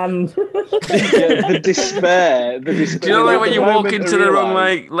head in hand. The despair. Do you know when you walk into the wrong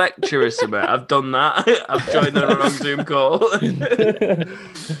lecture or something? I've done that. I've joined the wrong Zoom call.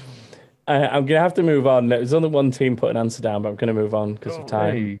 I'm going to have to move on. There's only one team put an answer down, but I'm going to move on because of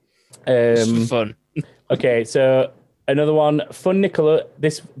time. This was fun. Okay, so another one. This fun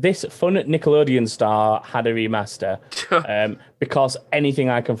Nickelodeon star had a remaster because anything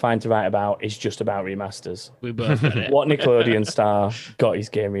I can find to write about is just about remasters. We both had it. What Nickelodeon star got his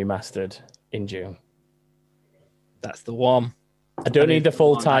game remastered in June? That's the one. I don't need the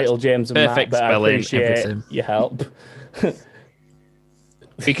full title, James and Matt, but I appreciate everything. Your help.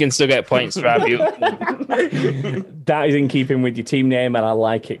 We can still get points for our view. That is in keeping with your team name, and I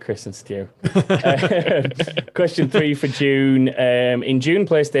like it, Chris and Stu. Question 3 for June. In June,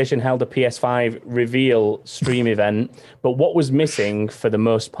 PlayStation held a PS5 reveal stream event, but what was missing for the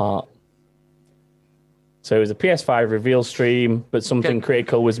most part? So it was a PS5 reveal stream, but something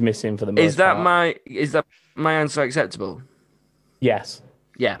critical was missing for the most part. Is that my answer acceptable? Yes.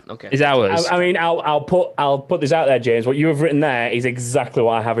 Yeah, okay. Is ours? I mean, I'll put this out there, James. What you have written there is exactly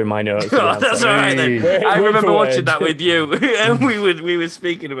what I have in my notes. Oh, that's all right then. I remember watching that with you, and we were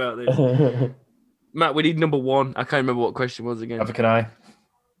speaking about this. Matt, we need number 1. I can't remember what question was again. Can I?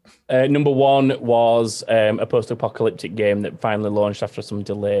 Number 1 was a post-apocalyptic game that finally launched after some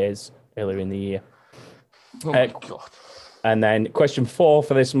delays earlier in the year. Oh my God. And then question 4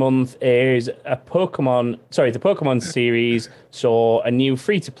 for this month is the Pokemon series saw a new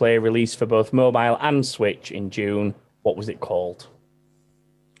free-to-play release for both mobile and Switch in June. What was it called?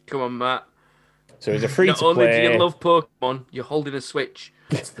 Come on, Matt. So it's a free-to-play. Not only do you love Pokemon, you're holding a Switch.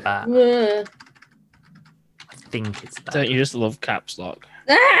 It's that. I think it's that. Don't you just love caps lock?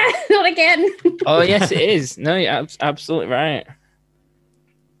 Not again. Oh, yes, it is. No, you're absolutely right.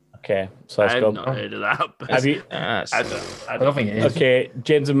 Okay, so let's go. I've not heard of that. Have you? I don't think it is. Okay,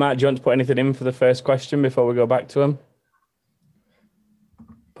 James and Matt, do you want to put anything in for the first question before we go back to them?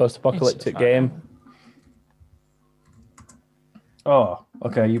 Post-apocalyptic game. Oh,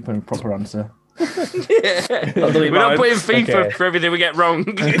 okay. You put a proper answer. We're not putting FIFA for everything we get wrong.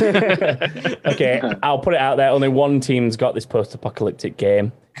 Okay, I'll put it out there. Only one team's got this post-apocalyptic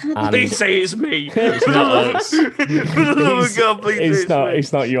game. Please say it's me. It's not us. God,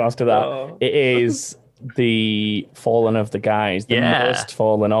 it's not you after that. Oh. It is the Fallen of the Guys. The most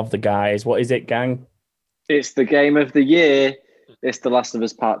Fallen of the Guys. What is it, gang? It's the game of the year. It's The Last of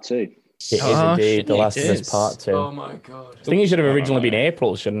Us Part 2. It is indeed The Last of Us Part 2. Oh my god! I think it should have originally been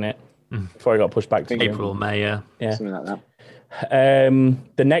April, shouldn't it? Before it got pushed back to April, May, yeah. Something like that.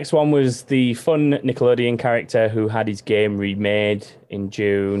 The next one was the fun Nickelodeon character who had his game remade in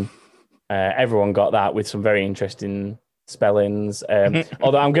June. Everyone got that with some very interesting spellings.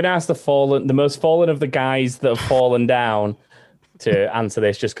 Although I'm going to ask the most fallen of the guys that have fallen down to answer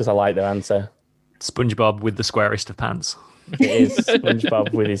this, just because I like their answer. SpongeBob with the squarest of pants. It is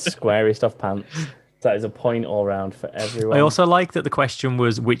SpongeBob with his squarest of pants. That is a point all round for everyone. I also like that the question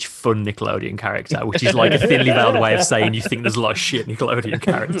was which fun Nickelodeon character, which is like a thinly veiled way of saying you think there's a lot of shit Nickelodeon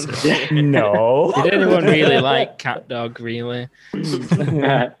characters. No. Did anyone really like Cat Dog, really?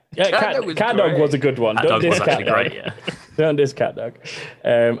 Cat Dog was a good one. Cat Dog was actually great, yeah. Don't diss Cat Dog.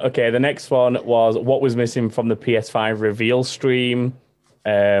 Okay, the next one was what was missing from the PS5 reveal stream.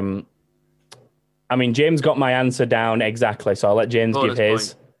 I mean, James got my answer down exactly, so I'll let James give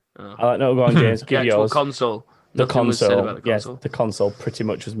his. Go on, James. Give yours. Console. The console. Yes, the console pretty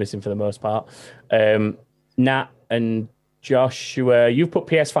much was missing for the most part. Nat and Joshua, you've put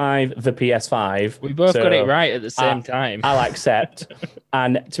PS5, the PS5. We both got it right at the same time. I'll accept.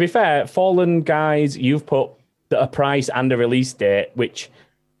 And to be fair, Fallen guys, you've put a price and a release date, which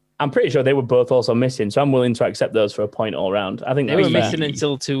I'm pretty sure they were both also missing. So I'm willing to accept those for a point all round. I think they were missing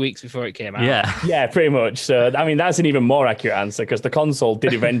until 2 weeks before it came out. Yeah, pretty much. So I mean, that's an even more accurate answer because the console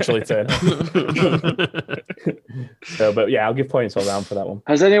did eventually turn up. But yeah, I'll give points all round for that one.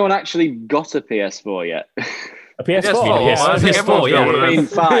 Has anyone actually got a PS4 yet? A PS4? Yes, I think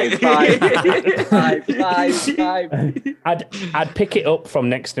five. I'd pick it up from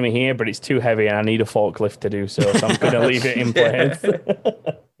next to me here, but it's too heavy and I need a forklift to do so. So I'm going to leave it in place.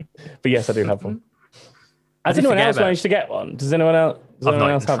 But yes, I do have one. Has anyone else managed to get one? Does anyone else? I've not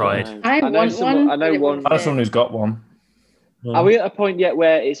even tried. I know one. I know one. I know someone who's got one. Are we at a point yet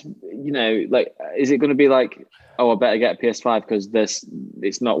where it's, like, is it going to be like, I better get a PS5 because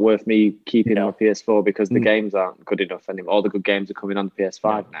it's not worth me keeping my PS4 because the games aren't good enough anymore. All the good games are coming on the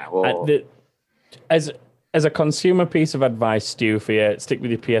PS5 now. Or... As a consumer piece of advice, Stu, for you, stick with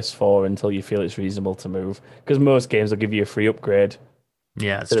your PS4 until you feel it's reasonable to move because most games will give you a free upgrade.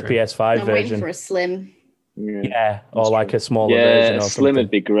 Yeah, to the PS5 I'm version. waiting for a Slim. Yeah, or like a smaller version. Or Slim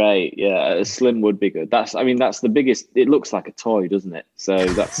would be great. Yeah, a Slim would be good. That's the biggest. It looks like a toy, doesn't it? So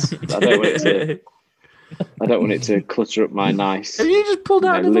that's. I don't want it to clutter up my nice. Have you just pulled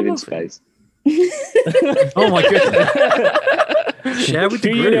out living space? Oh my goodness! Share with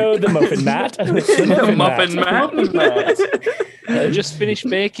the group. Do you know the Muffin Mat? The Muffin Mat. Just finished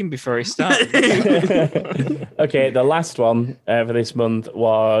baking before he started. Okay, the last one for this month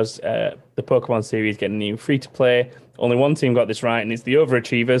was the Pokemon series getting new free-to-play. Only one team got this right, and it's the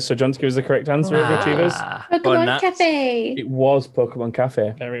Overachievers. So, John, to give us the correct answer, Overachievers. Pokemon Cafe. It was Pokemon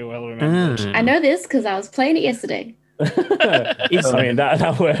Cafe. Very well remembered. I know this because I was playing it yesterday. I mean,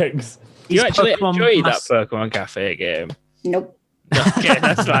 that works. You actually enjoyed that Pokemon Cafe game? Nope. Okay,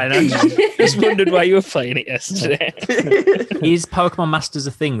 that's fine. I just wondered why you were playing it yesterday. Is Pokemon Masters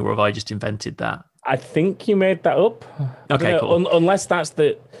a thing, or have I just invented that? I think you made that up. Okay, cool. Unless that's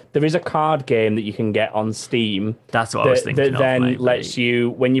there is a card game that you can get on Steam. That's what I was thinking. That then lets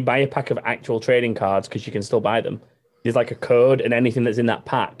you, when you buy a pack of actual trading cards, because you can still buy them, there's like a code, and anything that's in that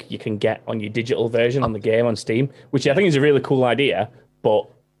pack you can get on your digital version on the game on Steam, which I think is a really cool idea, but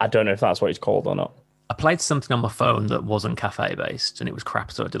I don't know if that's what it's called or not. I played something on my phone that wasn't cafe based, and it was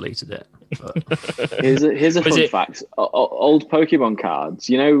crap, so I deleted it. But... here's a fun fact: old Pokemon cards,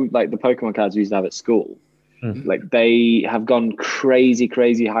 like the Pokemon cards we used to have at school, like they have gone crazy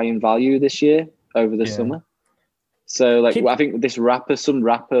high in value this year over the summer. So, like, I think some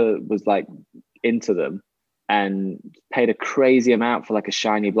rapper was like into them and paid a crazy amount for like a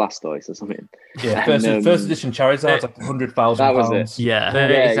shiny Blastoise or something. Yeah, first edition Charizard's like £100,000. That was it. Yeah,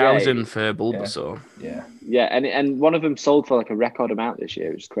 30,000 for Bulbasaur. Yeah, and one of them sold for like a record amount this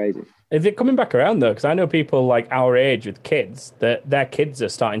year, which is crazy. Is it coming back around though? Because I know people like our age with kids that their kids are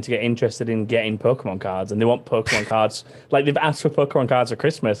starting to get interested in getting Pokemon cards, and they want Pokemon cards. Like they've asked for Pokemon cards for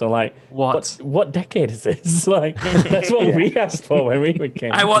Christmas. And like, what decade is this? Like that's what we asked for when we were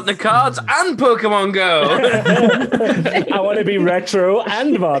kids. I want the cards and Pokemon Go. I want to be retro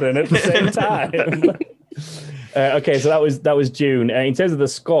and modern at the same time. Okay, so that was June. In terms of the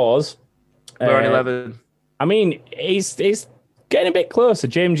scores, we're on 11. I mean, he's getting a bit closer.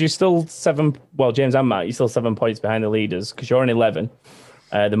 James, you're still 7. Well, James and Matt, you're still 7 points behind the leaders because you're on 11.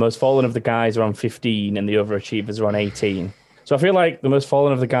 The most fallen of the guys are on 15, and the overachievers are on 18. So I feel like the most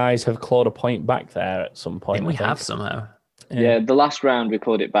fallen of the guys have clawed a point back there at some point. We have somehow. Yeah, the last round we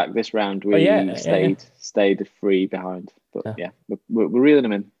clawed it back. This round we stayed 3 behind. But we're reeling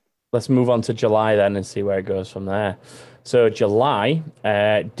them in. let's move on to July then and see where it goes from there. So July,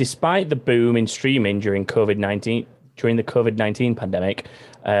 despite the boom in streaming during the COVID-19 pandemic,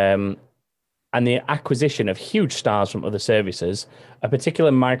 and the acquisition of huge stars from other services, a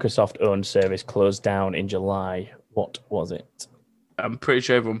particular Microsoft-owned service closed down in July. What was it? I'm pretty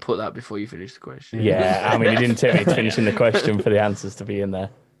sure everyone put that before you finished the question. Yeah, I mean, it didn't take me finishing the question for the answers to be in there.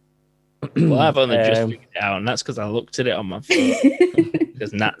 Well, I've only just figured it out, and that's because I looked at it on my phone.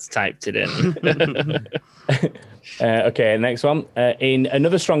 Because Nat's typed it in. Okay, next one. In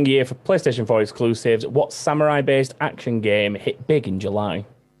another strong year for PlayStation 4 exclusives, what samurai-based action game hit big in July?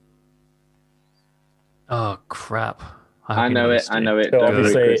 Oh, crap. I know it. So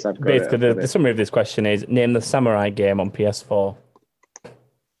obviously, basically, the summary of this question is, name the samurai game on PS4.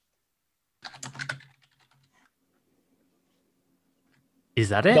 Is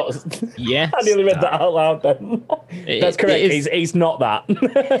that it? Yeah. I nearly read that out loud then. That's correct. It's not that.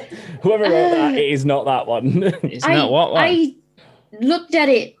 Whoever wrote that, it is not that one. It's not what one? I looked at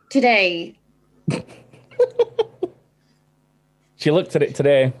it today. She looked at it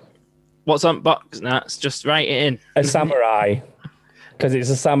today. What's on box, Nats? Just write it in. A samurai. Because it's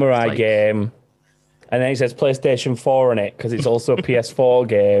a samurai game. And then it says PlayStation 4 on it because it's also a PS4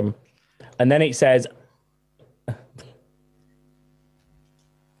 game. And then it says...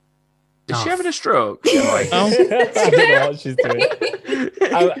 Is she having a stroke? I don't know what she's doing.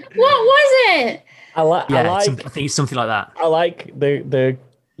 What was it? I think it's something like that. I like the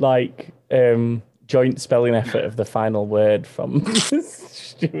joint spelling effort of the final word from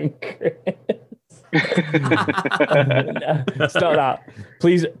Stu and Chris. Start that.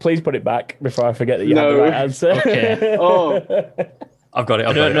 Please put it back before I forget that you have the right answer. Okay. I've got it.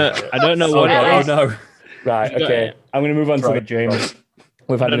 I don't know what it is. Oh no. Right. Okay. I'm going to move on to the James.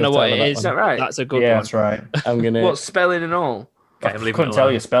 We've had I don't know what it is. Is that right? That's a good one. Yeah, that's right. I'm gonna. What, spelling and all? I couldn't tell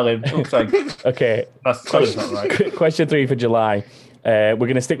you spelling. Looks like okay. That's not right. Question 3 for July. We're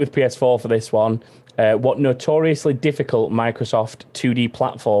going to stick with PS4 for this one. What notoriously difficult Microsoft 2D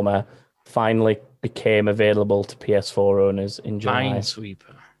platformer finally became available to PS4 owners in July?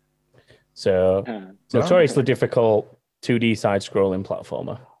 Minesweeper. So, notoriously difficult 2D side-scrolling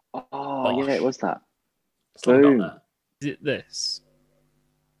platformer. Oh, yeah, it was that. Boom. Is it this?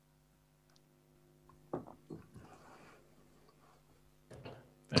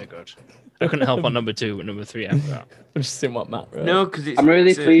 Very good. I couldn't help on number 2, but number 3 after that. I'm just seeing what Matt wrote. No, because I'm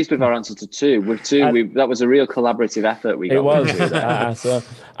really pleased with our answer to 2. With 2, that was a real collaborative effort we got. It was. So,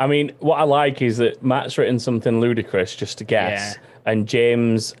 I mean, what I like is that Matt's written something ludicrous just to guess, and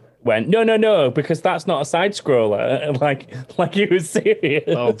James went, no, because that's not a side scroller. Like he was serious.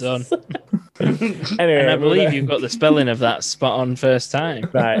 Well done. Anyway, and I believe you've got the spelling of that spot on first time.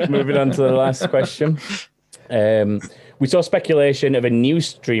 Right, moving on to the last question. We saw speculation of a new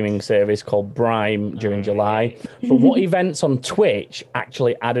streaming service called Brime during July, but what events on Twitch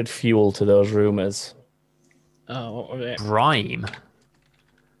actually added fuel to those rumors? Oh, what was it? Brime.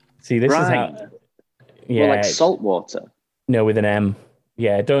 See, this Brime. is how. Yeah, well, like salt water. No, with an M.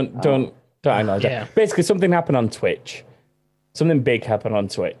 Yeah, don't acknowledge that. Basically, something happened on Twitch. Something big happened on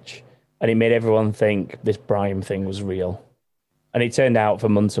Twitch, and it made everyone think this Brime thing was real. And it turned out for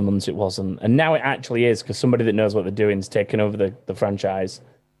months and months it wasn't. And now it actually is, because somebody that knows what they're doing is taking over the franchise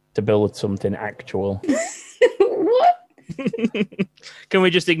to build something actual. What? Can we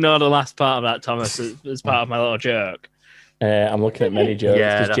just ignore the last part of that, Thomas, as part of my little joke? I'm looking at many jokes,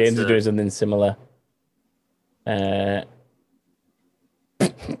 because James is doing something similar. The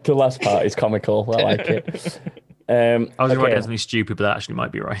last part is comical. I like it. I was writing something stupid, but that actually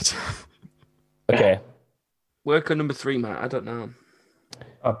might be right. Okay. Work on number 3, Matt. I don't know.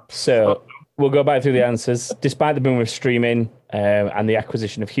 So we'll go back through the answers. Despite the boom of streaming and the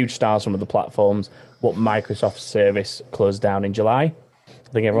acquisition of huge stars from other platforms, what Microsoft service closed down in July? I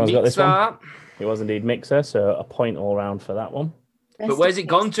think everyone's got this one. It was indeed Mixer, so a point all round for that one. But where's it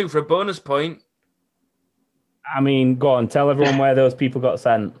gone to for a bonus point? I mean, go on, tell everyone where those people got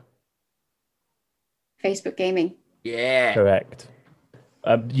sent. Facebook gaming. Yeah. Correct.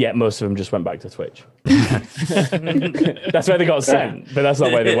 Most of them just went back to Twitch. That's where they got sent, but that's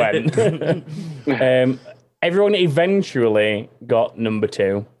not where they went. Everyone eventually got number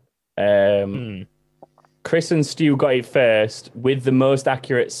 2. Chris and Stu got it first with the most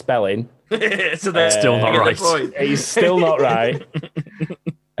accurate spelling. So that's still not right. He's still not right.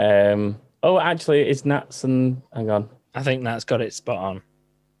 Actually, it's Nats and... Hang on. I think Nat's got it spot on.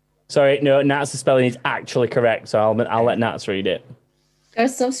 Sorry, no, Nats' spelling is actually correct, so I'll let Nats read it.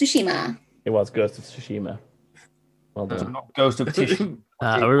 Ghost of Tsushima. It was Ghost of Tsushima. Well done. Not Ghost of Tsushima.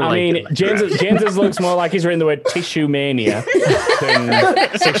 James's looks more like he's written the word tissue mania than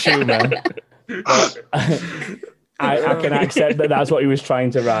Sashuma. I can accept that that's what he was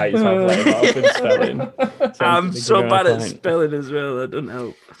trying to write. So I'm so bad at spelling as well. That doesn't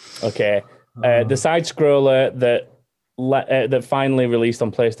help. Okay. The side scroller that finally released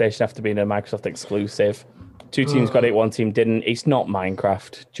on PlayStation after being a Microsoft exclusive. 2 teams got it, 1 team didn't. It's not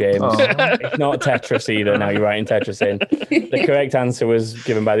Minecraft, James. It's not Tetris either. Now you're writing Tetris in. The correct answer was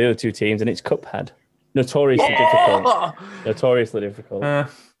given by the other 2 teams, and it's Cuphead. Notoriously difficult. Notoriously difficult.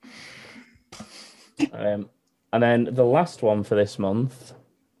 And then the last one for this month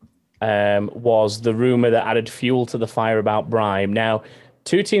was the rumor that added fuel to the fire about Brime. Now,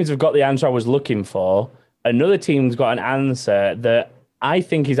 2 teams have got the answer I was looking for. Another team's got an answer that I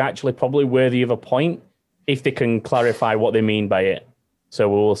think is actually probably worthy of a point if they can clarify what they mean by it. So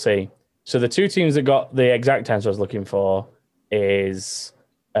we will see. So the 2 teams that got the exact answer I was looking for is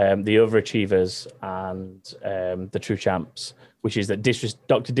the Overachievers and the True Champs, which is that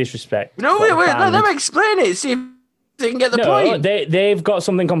Dr. Disrespect. No, wait, let them explain it. See if they can get the point. They've got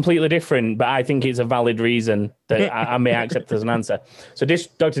something completely different, but I think it's a valid reason that I may accept as an answer. So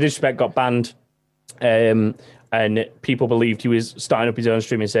Dr. Disrespect got banned, and people believed he was starting up his own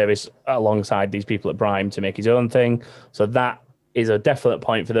streaming service alongside these people at Brime to make his own thing. So that is a definite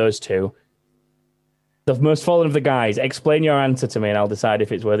point for those 2. The most fallen of the guys, explain your answer to me and I'll decide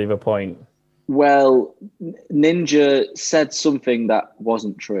if it's worthy of a point. Well, Ninja said something that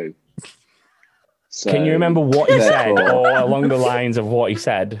wasn't true. So, can you remember what he said or along the lines of what he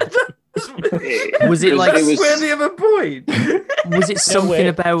said? Was it like... worthy of a point? Was it something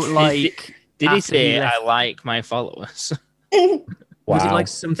about like... Did he say, I like my followers? Wow. Was it like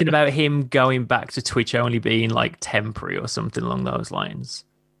something about him going back to Twitch only being like temporary or something along those lines?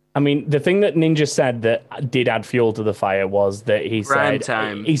 I mean, the thing that Ninja said that did add fuel to the fire was that he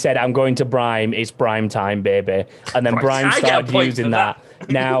said, I'm going to Brime, it's Brime time, baby. And then Brime started using that.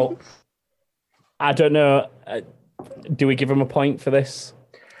 Now, I don't know, do we give him a point for this?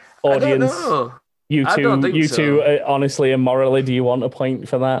 Audience, you two, honestly and morally, do you want a point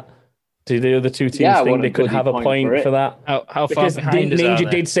for that? Do the other 2 teams think they could have a point for that? How far behind Ninja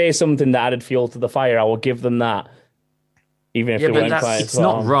did say something that added fuel to the fire. I will give them that. Even if they weren't quite it's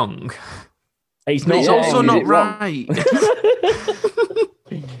not wrong. It's also not right.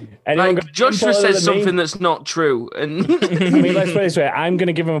 Like, Joshua says something that's not true. And I mean, let's put it this way. I'm going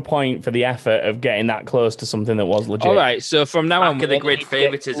to give him a point for the effort of getting that close to something that was legit. All right, so from now on, the grid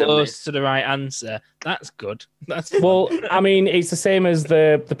favoritism close to the right answer. That's good. Well, I mean, it's the same as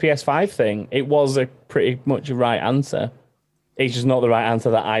the PS5 thing. It was a pretty much a right answer. It's just not the right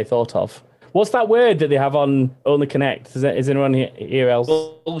answer that I thought of. What's that word that they have on Only Connect? Is anyone here else?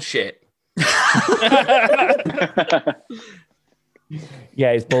 Bullshit.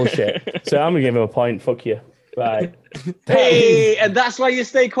 Yeah, it's bullshit. So I'm going to give him a point. Fuck you. Right. Hey, and that's why you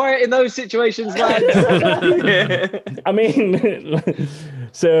stay quiet in those situations, lads. I mean,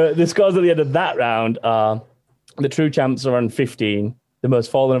 so the scores at the end of that round are the True Champs are on 15, the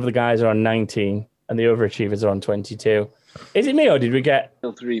Most Fallen of the guys are on 19, and the Overachievers are on 22. Is it me or did we get...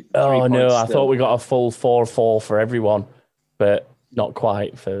 three oh, no, I still. thought we got a full 4-4 for everyone, but not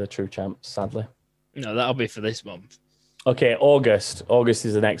quite for the True Champs, sadly. No, that'll be for this month. Okay, August. August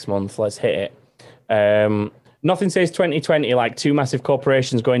is the next month. Let's hit it. Nothing says 2020 like 2 massive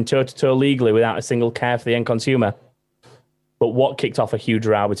corporations going toe-to-toe legally without a single care for the end consumer. But what kicked off a huge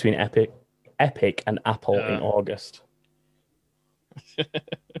row between Epic and Apple in August?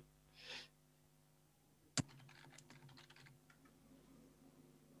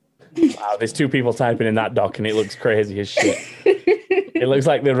 Wow, there's 2 people typing in that doc and it looks crazy as shit. It looks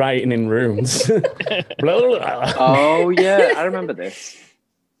like they're writing in runes. Oh, yeah, I remember this.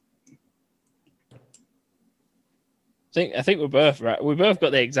 I think we're both right. We both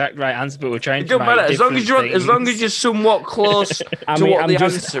got the exact right answer, but we're trying to. As long as you're somewhat close to what the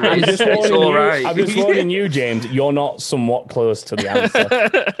answer is, it's all right. I'm just warning you, James. You're not somewhat close to the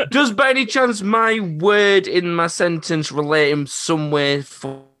answer. Does by any chance my word in my sentence relate in some way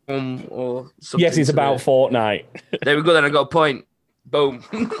from or something? Yes, it's about Fortnite. There we go. Then I got a point. Boom.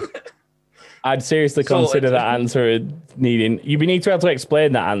 I'd seriously consider that answer needing. You need to be able to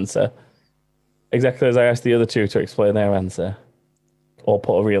explain that answer. Exactly as I asked the other 2 to explain their answer. Or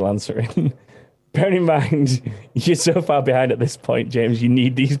put a real answer in. Bearing in mind, you're so far behind at this point, James, you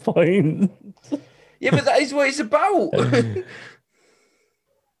need these points. Yeah, but that is what it's about.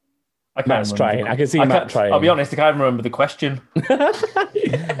 Matt's trying. I can see Matt trying. I'll be honest, I can't remember the question.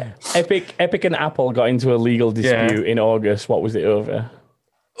 Epic and Apple got into a legal dispute in August. What was it over?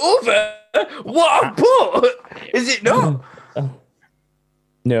 Over? What a put? Is it not?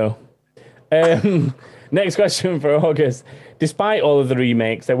 No. Next question for August. Despite all of the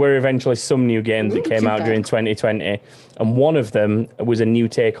remakes, there were eventually some new games that came out during 2020, and one of them was a new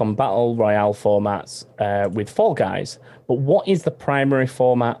take on Battle Royale formats with Fall Guys. But what is the primary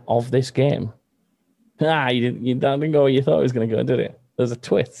format of this game? You didn't go where you thought it was going to go, did it? There's a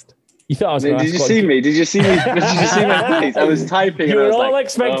twist. You thought I was going to ask. Did you see me? Did you see me? Did you see my face? I was typing. You were all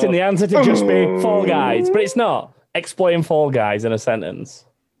expecting the answer to just be Fall Guys, but it's not. Explain Fall Guys in a sentence.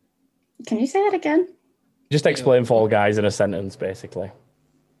 Can you say that again? Just explain Fall Guys in a sentence, basically.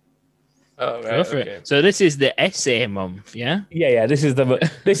 Oh, right. Okay. So this is the essay month, yeah? Yeah. This is the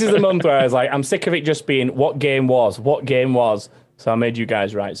month where I was like, I'm sick of it just being what game was. So I made you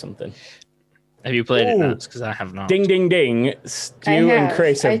guys write something. Have you played it, Nats? Because I have not. Ding, ding, ding. Stu and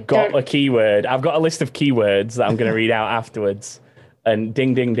Chris have got a keyword. I've got a list of keywords that I'm going to read out afterwards. And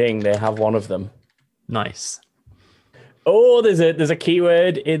ding, ding, ding, they have one of them. Nice. Oh, there's a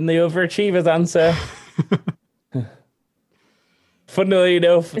keyword in the overachievers answer. Funnily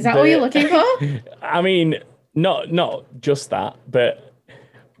enough, is that what you're looking for? I mean, not just that, but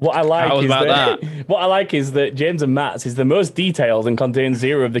what I like is that James and Matt's is the most detailed and contains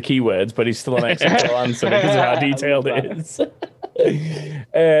 0 of the keywords, but he's still an acceptable answer because of how detailed it is.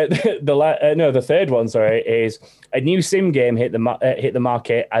 The third one, is a new sim game hit the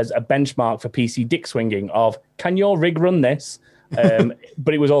market as a benchmark for PC dick swinging of can your rig run this?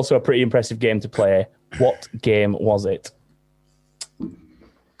 But it was also a pretty impressive game to play. What game was it?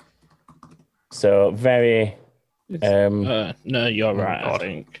 So very. No, you're right. I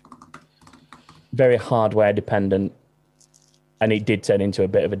think very hardware dependent, and it did turn into a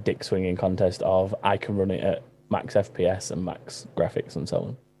bit of a dick swinging contest of I can run it at max FPS and max graphics and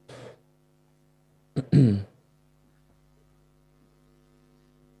so on.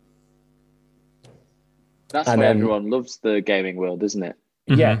 That's why everyone loves the gaming world, isn't it?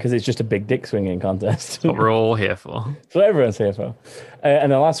 Yeah, because it's just a big dick swinging contest. That's what we're all here for. That's what everyone's here for. And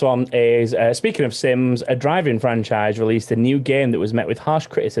the last one is, speaking of Sims, a driving franchise released a new game that was met with harsh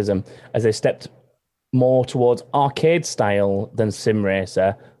criticism as they stepped more towards arcade style than Sim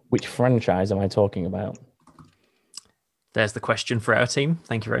Racer. Which franchise am I talking about? There's the question for our team.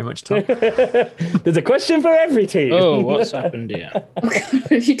 Thank you very much, Tom. There's a question for every team. Oh, what's happened here? What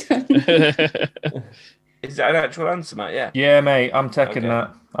have you done? Is that an actual answer, Matt? Yeah. Yeah, mate. I'm taking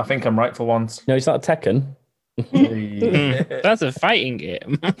that. I think I'm right for once. No, it's not Tekken. That's a fighting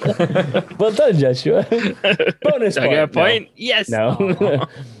game. Well done, Joshua. Bonus point. I get a point? No. Yes. No.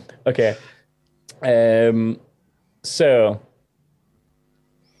 Okay. So,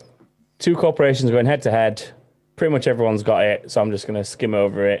 2 corporations going head to head. Pretty much everyone's got it, so I'm just going to skim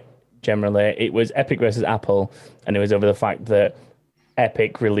over it. Generally, it was Epic versus Apple, and it was over the fact that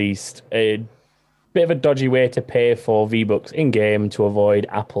Epic released a bit of a dodgy way to pay for V-Bucks in-game to avoid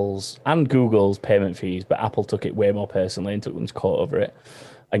Apple's and Google's payment fees, but Apple took it way more personally and took them to court over it.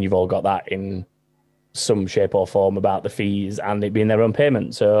 And you've all got that in some shape or form about the fees and it being their own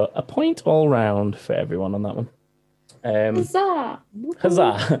payment. So a point all round for everyone on that one. Huzzah!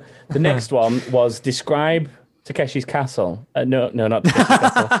 Huzzah! The next one was describe Takeshi's Castle. No, not Takeshi's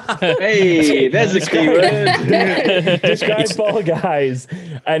Castle. Hey, there's a keyword. Describe Fall Guys.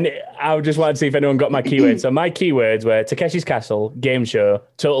 And I just wanted to see if anyone got my keywords. So my keywords were Takeshi's Castle, game show,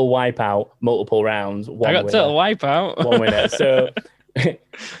 total wipeout, multiple rounds, one I got winner. Total Wipeout. One winner. So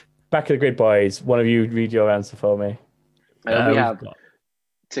back of the grid, boys. One of you read your answer for me. We have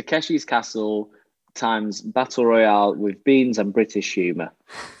Takeshi's Castle times Battle Royale with beans and British humour.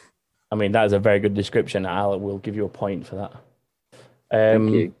 I mean, that is a very good description. We'll give you a point for that.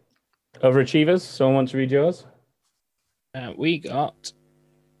 Thank you. Overachievers, someone wants to read yours? We got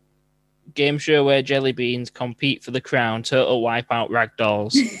game show where jelly beans compete for the crown, total wipeout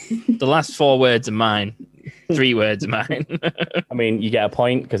ragdolls. The last 4 words are mine. 3 words are mine. I mean, you get a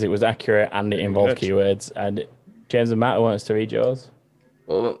point because it was accurate and it involved keywords. And James and Matt wants to read yours.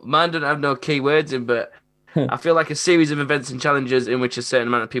 Well, mine don't have no keywords in, but I feel like a series of events and challenges in which a certain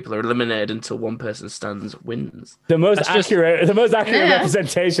amount of people are eliminated until one person stands wins. The most accurate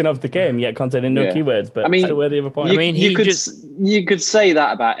representation of the game, yet containing no keywords. But still worthy of a point. You could say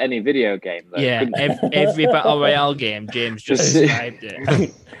that about any video game, though. Yeah, every Battle Royale game, James just described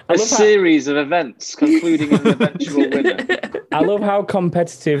it. A series of events concluding in an eventual winner. I love how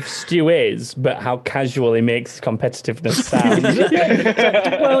competitive Stu is, but how casual he makes competitiveness sound.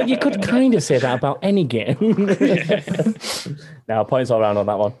 Well, you could kind of say that about any game. Now, points all around on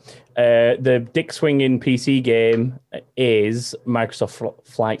that one. The dick swinging PC game is Microsoft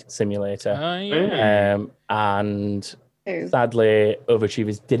Flight Simulator. Oh, yeah. And sadly,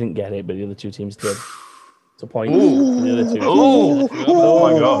 Overachievers didn't get it, but the other 2 teams did. to point. The other two. Oh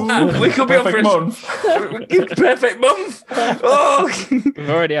my god! We could be on for a month. Perfect month. Oh, we've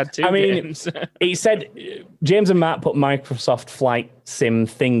already had 2 games. He said James and Matt put Microsoft Flight Sim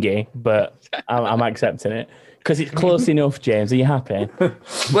thingy, but I'm accepting it. Because it's close enough, James. Are you happy?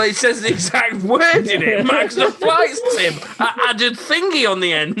 Well, it says the exact word in it. Microsoft Flight Sim. I added thingy on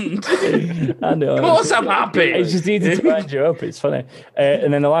the end. I know. Of course I'm happy. It's just easy to wind you up. It's funny.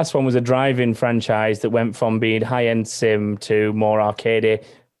 And then the last one was a driving franchise that went from being high-end sim to more arcadey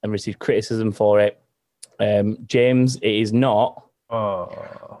and received criticism for it. James, it is not.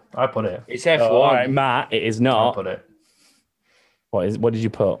 Oh, I put it. It's F1. All right, Matt, it is not. I put it. What did you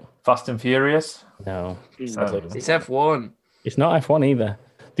put? Fast and Furious? No. It's F1. It's not F1 either.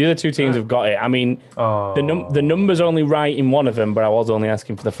 The other 2 teams have got it. I mean, the number's only right in one of them, but I was only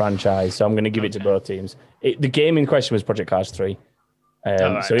asking for the franchise, so I'm going to give it to both teams. The game in question was Project Cars 3.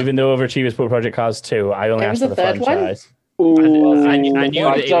 So even though Overachievers put Project Cars 2, I only asked for the franchise. I knew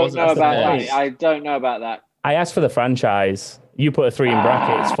that I don't know about that. I don't know about that. I asked for the franchise. You put a 3 in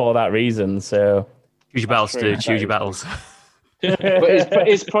brackets for that reason, so... Choose your battles, dude. Choose your battles. But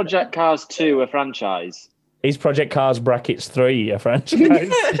is Project Cars 2 a franchise? Is Project Cars brackets 3 a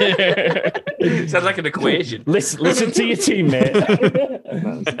franchise? Sounds like an equation. Listen to your teammate.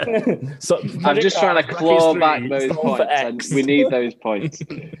 So I'm just trying to claw back those points. And we need those points.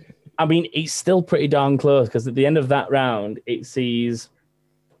 I mean, it's still pretty darn close because at the end of that round, it sees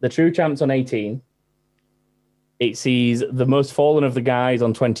the true champs on 18. It sees the most fallen of the guys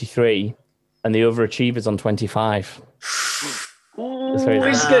on 23 and the overachievers on 25.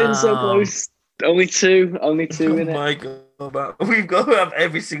 It's getting so close. Only two in it. Oh my god, we've got to have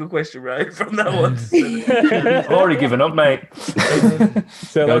every single question right from that one. I've already given up, mate.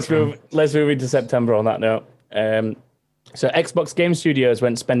 So let's move into September on that note. So Xbox Game Studios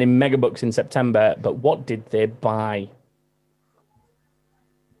went spending megabucks in September, but what did they buy?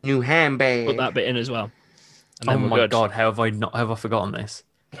 New handbag. Put that bit in as well. And oh my god, how have I forgotten this?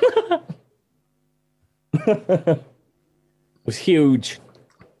 It was huge.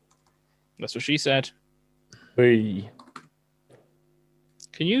 That's what she said. Hey.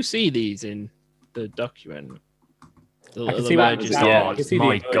 Can you see these in the document? I can see my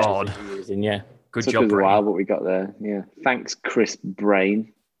god. Yeah. Good job, Brain. A while, what we got there. Yeah. Thanks, Chris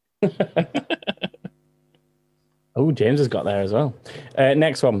Brain. Oh, James has got there as well.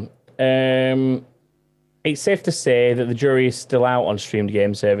 Next one. It's safe to say that the jury is still out on streamed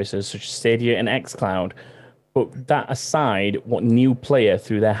game services such as Stadia and xCloud. But that aside, what new player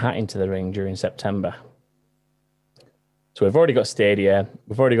threw their hat into the ring during September? So we've already got Stadia.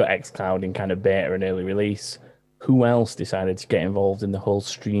 We've already got xCloud in kind of beta and early release. Who else decided to get involved in the whole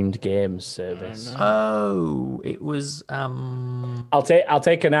streamed games service? Oh, it was. I'll take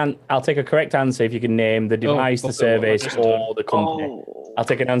a correct answer if you can name the device, the service, or the company. I'll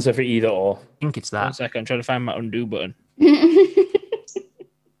take an answer for either or. I think it's that. 1 second, I'm trying to find my undo button. Has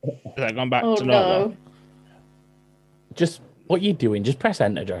that gone back to normal? No. Just what are you doing? Just press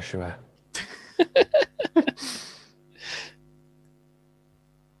enter, Joshua.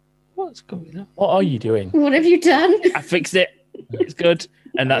 What's going on? What are you doing? What have you done? I fixed it. It's good.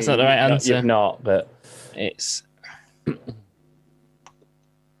 And that's not the right answer. You've not, but it's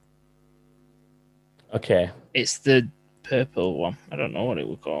okay. It's the purple one. I don't know what it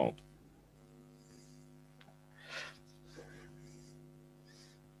was called.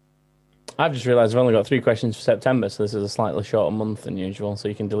 I've just realised I've only got 3 questions for September, so this is a slightly shorter month than usual, so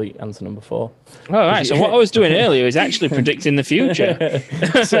you can delete answer number 4. Oh, right. So what I was doing earlier is actually predicting the future.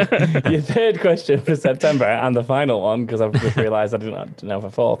 So your 3rd question for September and the final one, because I've just realised I didn't have a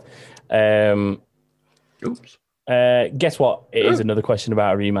 4th. Oops. Guess what? It is another question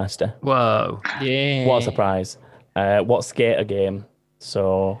about a remaster. Whoa. Yeah. What a surprise. What skater game?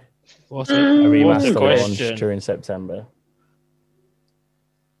 So what a remaster launch during September.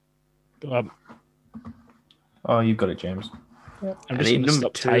 Oh, you've got it, James. I'm just going to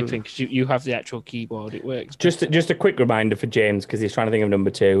stop typing because you have the actual keyboard. It works. Just a quick reminder for James because he's trying to think of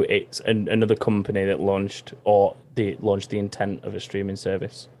number 2. It's another company that launched the intent of a streaming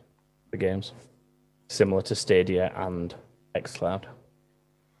service for games, similar to Stadia and xCloud.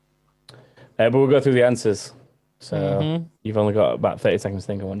 But we'll go through the answers. So you've only got about 30 seconds to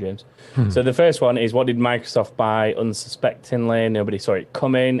think of one, James. So the first one is, what did Microsoft buy unsuspectingly? Nobody saw it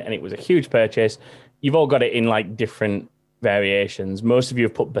coming, and it was a huge purchase. You've all got it in like different variations. Most of you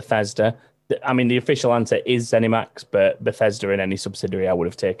have put Bethesda. I mean, the official answer is ZeniMax, but Bethesda in any subsidiary I would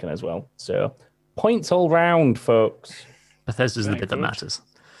have taken as well. So points all round, folks. Bethesda's the bit that matters.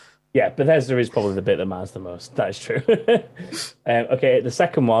 Yeah, Bethesda is probably the bit that matters the most. That is true. Okay, the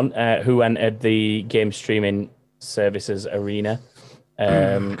second one, who entered the game streaming services arena?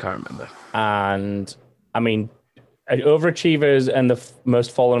 Can't remember. And I mean, overachievers and the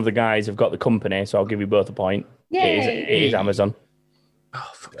most fallen of the guys have got the company, so I'll give you both a point. It is Amazon.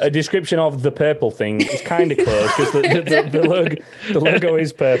 A description of the purple thing is kind of close because the logo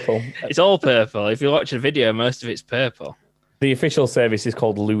is purple. It's all purple. If you watch a video, most of it's purple. The official service is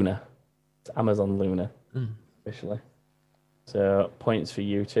called Luna. It's Amazon Luna, officially. So points for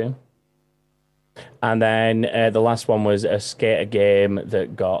you two. And then the last one was a skater game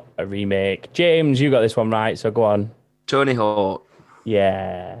that got a remake. James, you got this one right, so go on. Tony Hawk.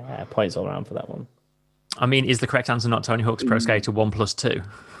 Yeah, points all around for that one. I mean, is the correct answer not Tony Hawk's Pro Skater 1+2?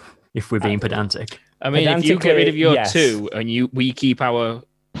 If we're being pedantic. I mean, if you get rid of your 2 and we keep our...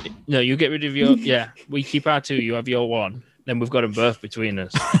 No, you get rid of your... Yeah, we keep our 2, you have your 1. Then we've got them both between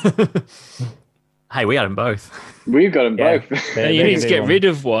us. Hey, we had them both. We've got them both. You need to get rid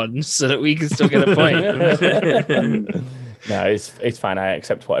of one so that we can still get a point. No, it's fine. I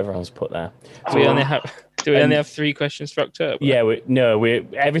accept what everyone's put there. So we only have... Do we only have 3 questions for October? Yeah,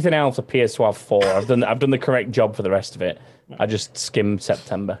 everything else appears to have 4. I've done the correct job for the rest of it. I just skimmed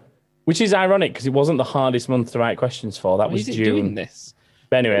September, which is ironic because it wasn't the hardest month to write questions for. That was June. Doing this?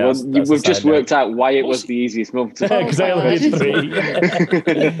 But anyway, we've just worked out why it was the easiest month to because I only did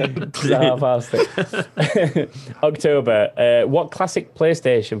 3. Fantastic. October. What classic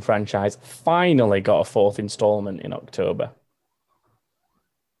PlayStation franchise finally got a 4th installment in October?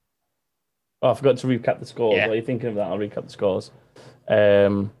 Oh, I forgot to recap the scores. While you're thinking of that, I'll recap the scores.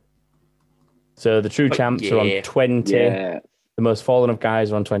 So the true champs are on 20. Yeah. The most fallen of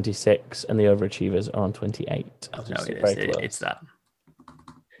guys are on 26, and the overachievers are on 28. Oh, no, it's that.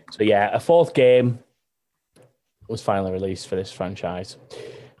 So yeah, a 4th game was finally released for this franchise.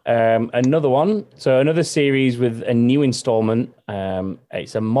 Another one. So another series with a new installment.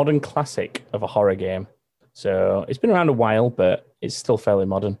 It's a modern classic of a horror game. So it's been around a while, but it's still fairly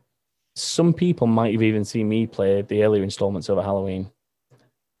modern. Some people might have even seen me play the earlier installments over Halloween.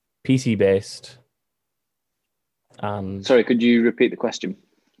 PC based. And sorry, could you repeat the question?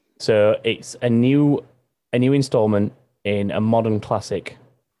 So it's a new installment in a modern classic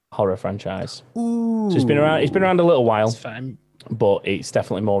horror franchise. Ooh. So it's been around a little while. It's fine. But it's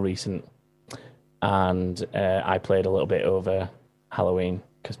definitely more recent. And I played a little bit over Halloween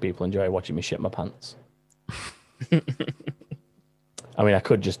because people enjoy watching me shit my pants. I mean, I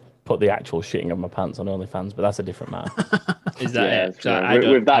could just put the actual shitting of my pants on OnlyFans, but that's a different matter. Is that it?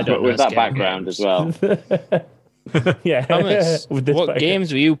 So with that background as well. Yeah. Thomas, what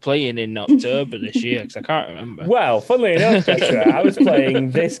games were you playing in October this year? Because I can't remember. Well, funnily enough, I was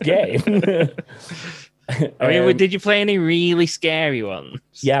playing this game. I mean, did you play any really scary ones?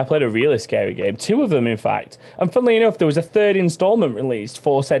 Yeah, I played a really scary game. 2 of them, in fact. And funnily enough, there was a 3rd installment released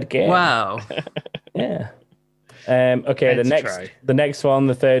for said game. Wow. Yeah. Okay, the next one,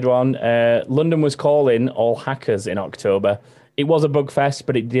 the 3rd one. London was calling all hackers in October. It was a bug fest,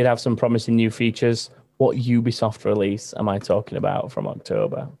 but it did have some promising new features. What Ubisoft release am I talking about from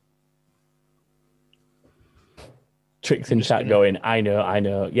October? Tricks in chat going, I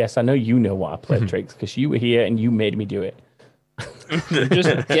know. Yes, I know you know what I played, Tricks, because you were here and you made me do it.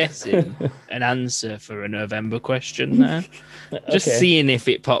 Just guessing an answer for a November question there. Just seeing if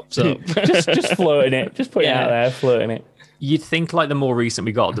it pops up. just floating it. Just putting it out there, floating it. You'd think like the more recent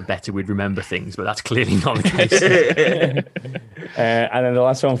we got, the better we'd remember things, but that's clearly not the case. And then the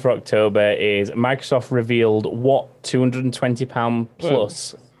last one for October is Microsoft revealed what £220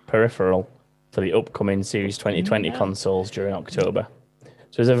 plus peripheral for the upcoming Series 2020 consoles during October.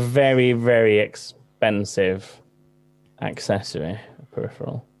 So it's a very, very expensive accessory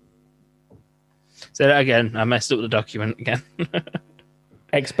peripheral. Say that again. I messed up the document again.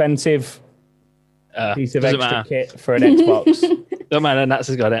 Expensive piece of extra kit for an Xbox. Don't matter, Nats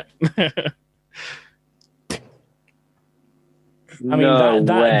has got it. I mean,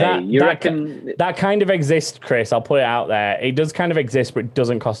 that kind of exists, Chris. I'll put it out there. It does kind of exist, but it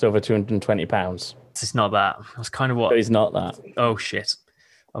doesn't cost over £220. It's not that. That's kind of what. But it's not that. Oh shit!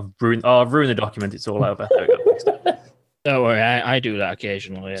 I've ruined the document. It's all over. There we go. Don't worry, I do that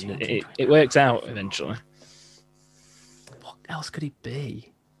occasionally, and it works out eventually. What else could it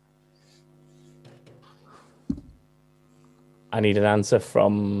be? I need an answer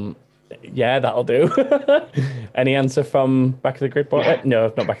from... Yeah, that'll do. Any answer from Back of the Grid Boys?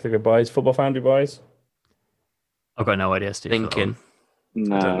 No, not Back of the Grid Boys. Football Foundry Boys? I've got no idea, Steve. Thinking.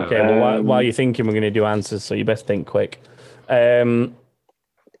 No. Okay, well, while you're thinking, we're going to do answers, so you best think quick.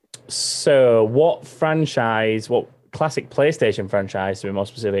 So, what classic PlayStation franchise, to be more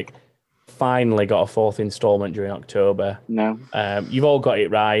specific, finally got a fourth installment during October. No. You've all got it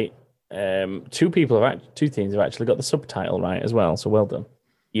right. Two teams have actually got the subtitle right as well, so well done.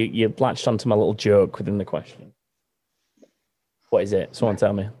 You latched onto my little joke within the question. What is it? Someone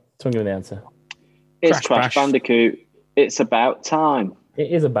tell me. Someone give me the answer. It's Crash Bandicoot. It's about time. It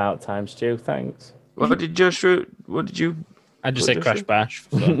is about time, Stu. Thanks. What did you? I just said Crash Bash.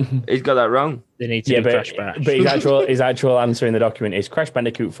 He's got that wrong. They need to do Crash Bash. But his actual answer in the document is Crash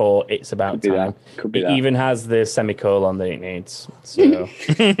Bandicoot 4, It's About Time. It even has the semicolon that it needs. So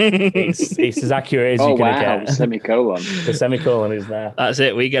it's as accurate as you're going to get. Semicolon. The semicolon is there. That's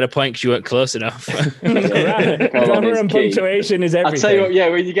it. We get a point because you weren't close enough. Grammar and punctuation is everything. I'll tell you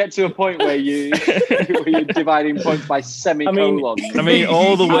what, when you get to a point where you're dividing points by semicolons. I mean,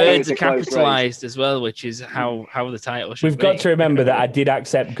 all the words are capitalized as well, which is how the title should be. We've got to remember that I did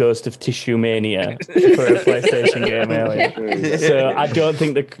accept Ghost of Tissue Mania for a PlayStation game earlier. So I don't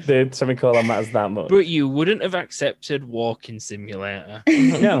think the semicolon matters that much. But you wouldn't have accepted Walking Simulator.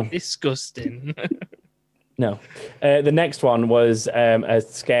 No. Disgusting. No. The next one was a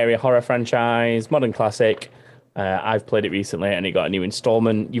scary horror franchise, modern classic. I've played it recently and it got a new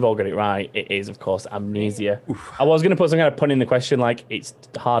installment. You've all got it right. It is, of course, Amnesia. Oof. I was going to put some kind of pun in the question, like it's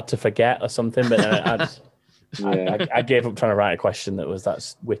hard to forget or something, but I gave up trying to write a question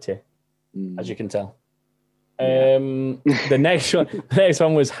that's witty, as you can tell. The next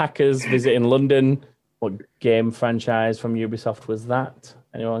one was Hackers Visiting London. What game franchise from Ubisoft was that?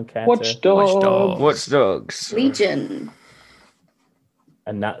 Anyone care? Watch Dogs. Legion.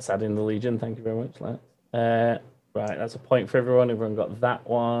 And that's adding the Legion. Thank you very much, right, that's a point for everyone. Everyone got that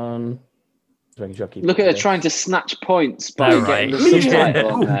one. Look at her trying to snatch points by getting the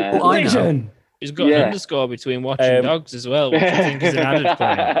subtitle on there. Legion. He's got an underscore between watching dogs as well, which I think is an added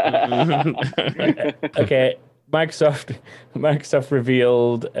point. Okay, Microsoft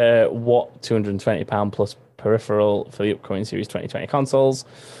revealed what £220 plus peripheral for the upcoming Series 2020 consoles.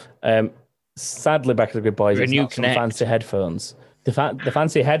 Sadly, back to the good boys, it's not some fancy headphones. The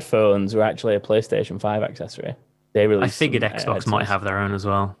fancy headphones were actually a PlayStation 5 accessory. They released. I figured Xbox might have their own as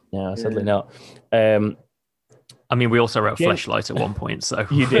well. No, sadly not. I mean, we also wrote Fleshlight at one point, so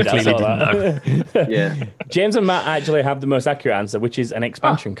you did. I saw that. Yeah. James and Matt actually have the most accurate answer, which is an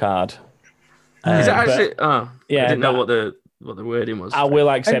expansion card. Is it actually? I didn't know what the wording was. I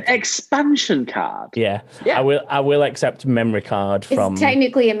will accept an expansion card. Yeah. I will accept memory card from. It's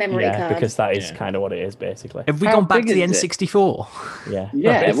technically a memory card because that is kind of what it is, basically. Have we gone back to the N64? Yeah.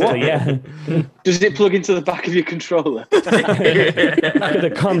 Yeah. Does it plug into the back of your controller? Back of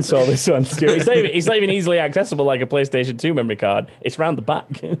the console. This one, Stuart. It's not even easily accessible like a PlayStation 2 memory card. It's round the back.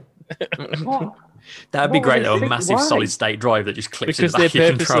 What? That'd be great though, a massive solid state drive that just clips because in the back they of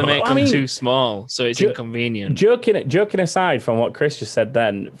your purposely controller. make them too small, so it's inconvenient. Joking aside from what Chris just said,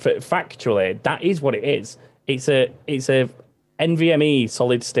 then factually, that is what it is. It's a NVMe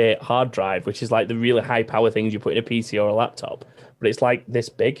solid state hard drive, which is like the really high power things you put in a PC or a laptop, but it's like this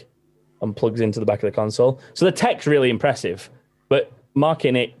big and plugs into the back of the console. So the tech's really impressive, but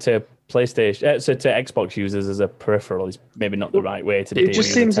marking it to PlayStation, so to Xbox users as a peripheral is maybe not the right way to do it. It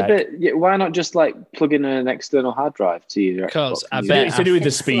just seems a bit. Why not just like plug in an external hard drive to your Xbox? I bet it's to do with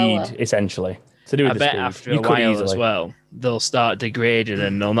the speed, essentially. I bet after a while as well, they'll start degrading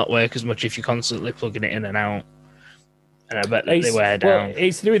and they'll not work as much if you're constantly plugging it in and out. And I bet they wear down.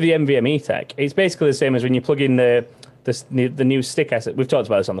 It's to do with the NVMe tech. It's basically the same as when you plug in the new stick SSD. We've talked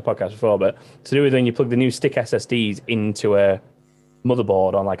about this on the podcast before, but to do with when you plug the new stick SSDs into a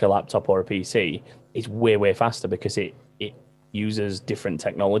motherboard on like a laptop or a PC, it's way faster because it uses different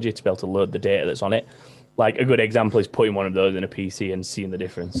technology to be able to load the data that's on it. Like a good example is putting one of those in a PC and seeing the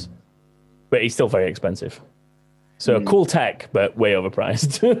difference. But it's still very expensive. So cool tech, but way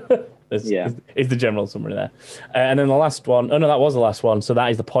overpriced. is the general summary there. And then the last one, that was the last one. So that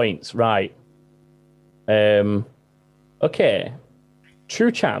is the points, right? Okay.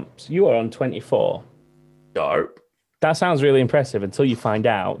 True Champs, you are on 24. Dope. That sounds really impressive until you find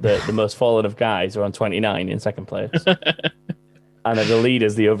out that the most fallen of guys are on 29 in second place. And that the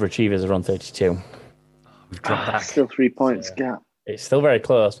leaders, the overachievers, are on 32. We've dropped back. Still 3 points gap. It's still very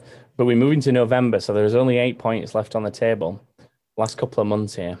close. But we move into November, so there's only 8 points left on the table. Last couple of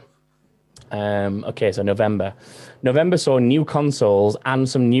months here. Okay, so November. November saw new consoles and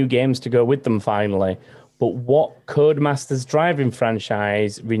some new games to go with them finally. But what Codemasters driving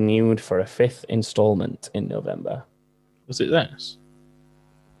franchise renewed for a 5th installment in November? Was it this?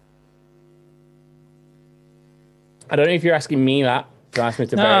 I don't know if you're asking me that to ask me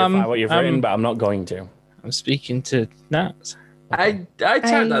to verify what you've written, but I'm not going to. I'm speaking to Nat. I typed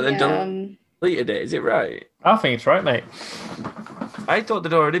that and done. deleted it. Is it right? I think it's right, mate. I thought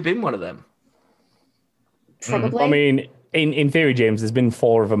there'd already been one of them. Probably. I mean, in theory, James, there's been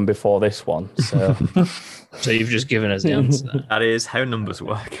 4 of them before this one. So, so you've just given us the answer. That is how numbers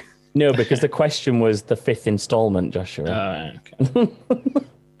work. No, because the question was the 5th installment, Joshua. Okay.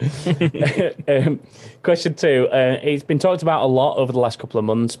 Question 2. It's been talked about a lot over the last couple of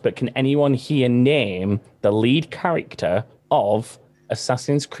months, but can anyone here name the lead character of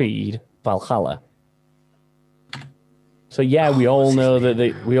Assassin's Creed Valhalla? So yeah, we all know that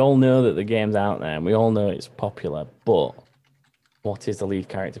the game's out there, and we all know it's popular. But what is the lead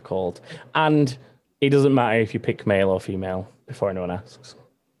character called? And it doesn't matter if you pick male or female. Before anyone asks,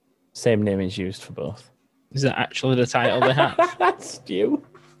 same name is used for both. Is that actually the title they have? Stu.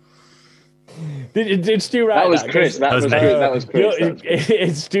 Did Stu write that? Was Chris. That was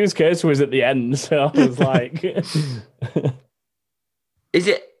Chris. Stu's curse was at the end, so I was like, Is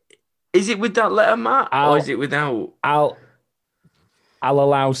it with that letter, Matt, or is it without? I'll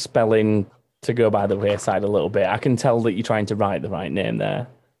allow spelling to go by the wayside a little bit. I can tell that you're trying to write the right name there.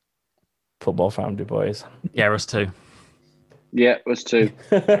 Football Foundry boys. Yeah, us too. Yeah, us too.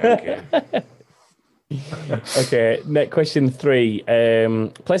 Okay. Okay, next question 3.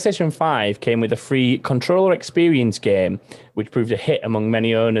 PlayStation 5 came with a free controller experience game, which proved a hit among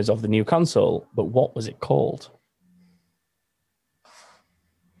many owners of the new console. But what was it called?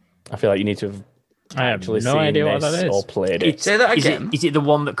 I feel like you need to have actually no idea what that is or played it. Say that again. Is it the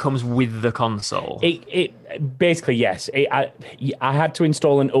one that comes with the console? It basically, yes. I had to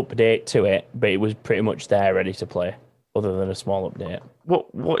install an update to it, but it was pretty much there, ready to play. Other than a small update.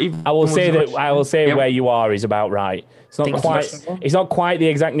 What even I will say where you are is about right. It's not quite the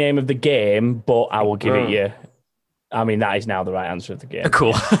exact name of the game, but I will give it you. I mean, that is now the right answer of the game.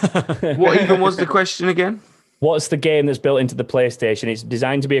 Cool. What even was the question again? What's the game that's built into the PlayStation? It's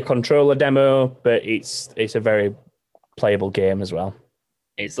designed to be a controller demo, but it's a very playable game as well.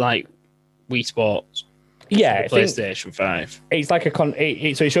 It's like Wii Sports. Yeah, PlayStation 5. It's like so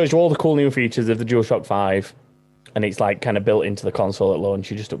it shows you all the cool new features of the DualShock 5, and it's like kind of built into the console at launch.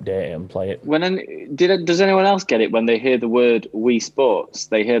 You just update it and play it. Does anyone else get it when they hear the word Wii Sports?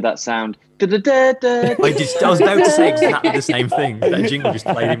 They hear that sound. I was about to say exactly the same thing. That jingle just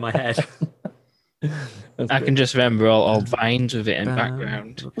played in my head. I can just remember all vines with it in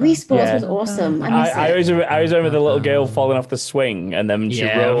background. Wii Sports was awesome. I always remember the little girl falling off the swing and then she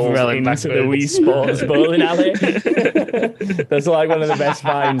rolls into backwards. The Wii Sports bowling alley. That's like one of the best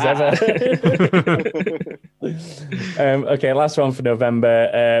vines ever. Okay, last one for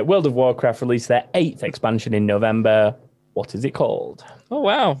November. World of Warcraft released their 8th expansion in November. What is it called? Oh,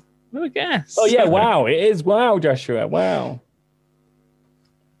 wow. What a guess. Oh, yeah, wow. It is. Wow, Joshua. Wow.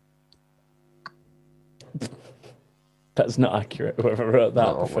 That's not accurate. Whoever wrote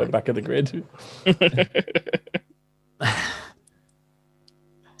that before back of the grid.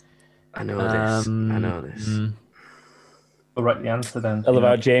 I know this. I'll write the answer then. I love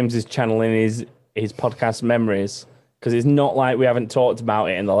how James is channeling his podcast memories, because it's not like we haven't talked about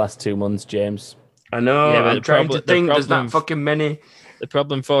it in the last 2 months, James. I know. Yeah, I'm trying to think. There's not fucking many. The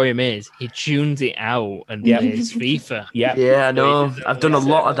problem for him is he tunes it out and plays FIFA. Yeah, I know. I've done a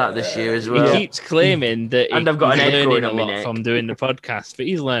lot of that this year as well. He keeps claiming that I've got an head learning a lot from doing the podcast, but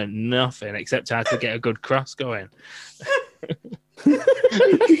he's learned nothing except how to get a good cross going.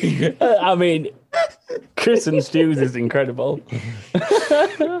 I mean, Chris and Stu's is incredible.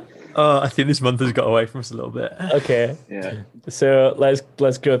 I think this month has got away from us a little bit. Okay. Yeah. So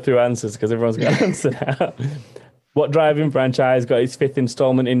let's go through answers because everyone's got an answer now. What driving franchise got its 5th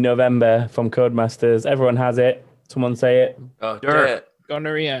installment in November from Codemasters? Everyone has it. Someone say it. Oh, Dirt.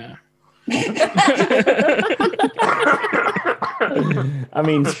 Gonorrhea. I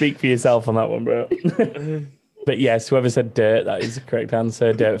mean, speak for yourself on that one, bro. But yes, whoever said Dirt, that is the correct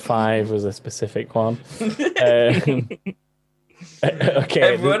answer. Dirt 5 was a specific one. Okay.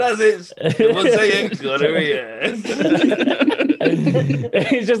 Everyone has it. Everyone say it. Gonorrhea.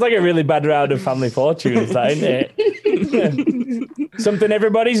 It's just like a really bad round of Family Fortunes, that, isn't it? Something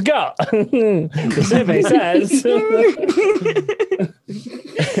everybody's got. The survey says.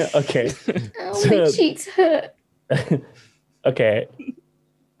 Okay. Oh, my cheeks hurt. Okay.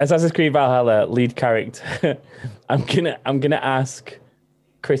 Assassin's Creed Valhalla lead character. I'm gonna ask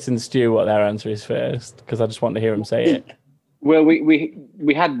Chris and Stu what their answer is first, because I just want to hear them say it. Well, we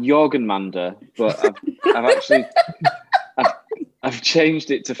had Jorgenmander, but I've changed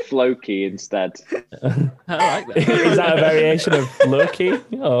it to Floki instead. I like that. Is that a variation of Loki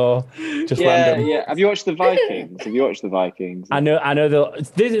or just random? Yeah. Have you watched the Vikings? I know.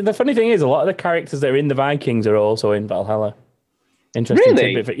 The funny thing is, a lot of the characters that are in the Vikings are also in Valhalla. Interesting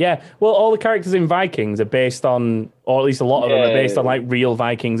tidbit. Yeah. Well, all the characters in Vikings are based on, or at least a lot of them are based on like real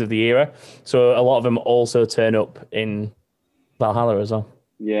Vikings of the era. So a lot of them also turn up in Valhalla as well.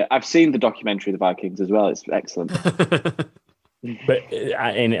 Yeah, I've seen the documentary, The Vikings, as well. It's excellent. But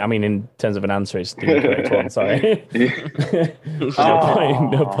in terms of an answer, it's the correct one. Sorry.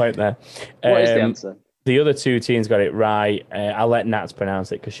 No point there. What is the answer? The other two teams got it right. I'll let Nats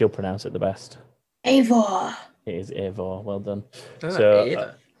pronounce it because she'll pronounce it the best. Eivor. It is Eivor. Well done.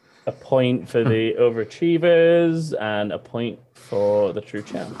 So a point for the overachievers and a point for the true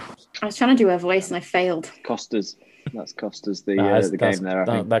champs. I was trying to do her voice and I failed. Costas. That's Costas, the game there. I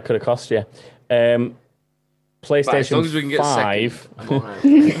think. That could have cost you. PlayStation 5.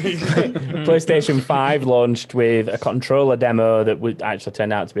 PlayStation 5 launched with a controller demo that would actually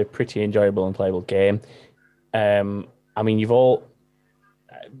turn out to be a pretty enjoyable and playable game. You've all...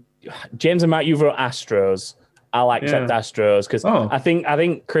 James and Matt, you've wrote Astros. I'll accept Astros because I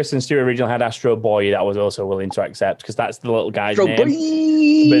think Chris and Stu originally had Astro Boy that I was also willing to accept because that's the little guy's name.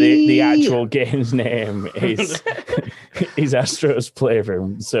 But the actual game's name is Astros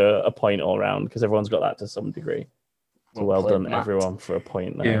Playroom. So a point all round because everyone's got that to some degree. So well done, Matt. Everyone, for a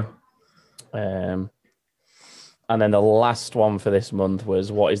point there. Yeah. And then the last one for this month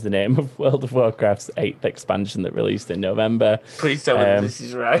was what is the name of World of Warcraft's 8th expansion that released in November? Please tell me this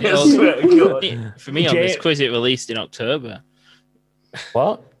is right. For me, on this quiz, it released in October.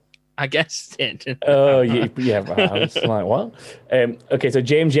 What? I guessed it. Oh, yeah. Right. I was like, what? Okay, so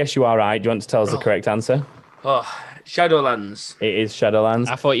James, yes, you are right. Do you want to tell us the correct answer? Shadowlands. It is Shadowlands.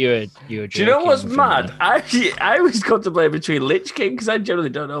 I thought you were joking. Do you know what's mad? I was contemplating between Lich King because I generally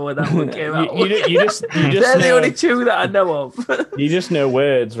don't know when that one came out. They're the only two that I know of. You just know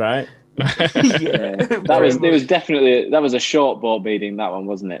words, right? That was a short board meeting, that one,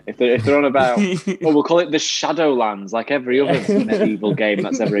 wasn't it? If they're on about, we'll call it the Shadowlands, like every other medieval game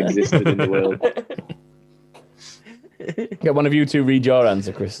that's ever existed in the world. Get one of you two read your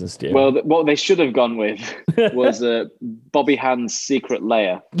answer, Chris and Stu. Well, what they should have gone with was Bobby Hand's Secret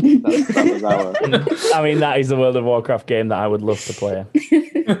Lair. That was our... I mean, that is the World of Warcraft game that I would love to play.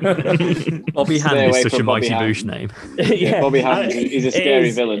 Bobby Hand is such a Mighty Boosh name. Bobby Hand is a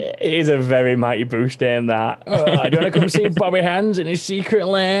scary villain. It is a very Mighty Boosh name, that. Do you want to come see Bobby Hands in his secret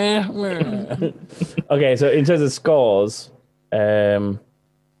lair? Okay, so in terms of scores... Did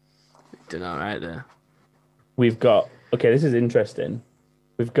all right there. We've got, this is interesting.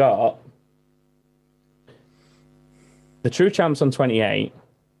 We've got the true champs on 28,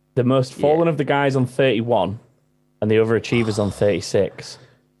 the most fallen of the guys on 31, and the overachievers on 36.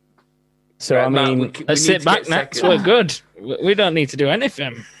 So, right, I mean... Let's sit back, Nats. We're good. We don't need to do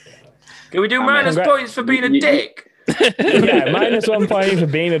anything. Can we do minus points for being a dick? Yeah, -1 point for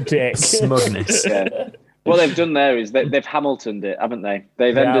being a dick. Smugness. Yeah. What they've done there is they've Hamiltoned it, haven't they?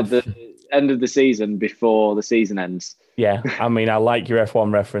 They've ended the end of the season before the season ends. Yeah, I mean, I like your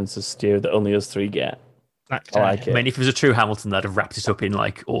F1 references, Stu, that only us three get. I like it. I mean, if it was a true Hamilton, they'd have wrapped it up in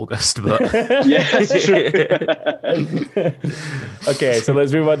like August, but yeah, that's true. Okay, so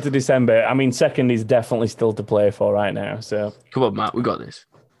let's move on to December. I mean, second is definitely still to play for right now. So come on, Matt, we got this.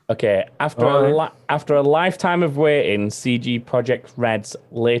 Okay, after a lifetime of waiting, CG Projekt Red's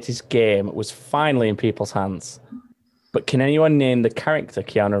latest game was finally in people's hands. But can anyone name the character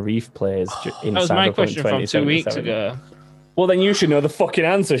Keanu Reeves plays in Cyberpunk 2077? That was my question from 2 weeks ago. Well, then you should know the fucking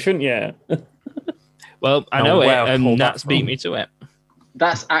answer, shouldn't you? Well, I know it, and Nat's beat me to it.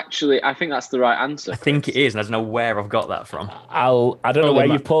 That's actually, I think that's the right answer. I think it is, and I don't know where I've got that from. I don't know where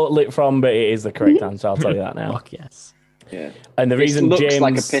you pulled it from, but it is the correct answer. I'll tell you that now. Fuck yes. Yeah. And the reason looks James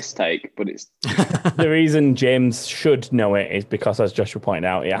like a piss take, but it's the reason James should know it is because, as Joshua pointed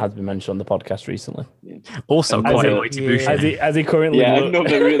out, it has been mentioned on the podcast recently. Yeah. Also, quite a Mighty Boosh. As he currently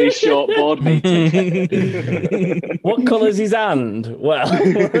another really short board meeting. What colour's his hand? Well, there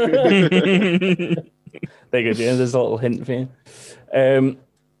you go, James. There's a little hint for you.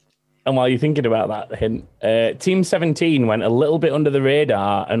 And while you're thinking about that hint, Team 17 went a little bit under the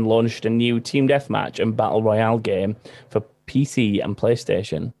radar and launched a new Team Deathmatch and Battle Royale game for PC and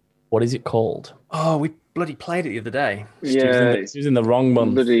PlayStation. What is it called? Oh, we bloody played it the other day. Yeah. It was in the wrong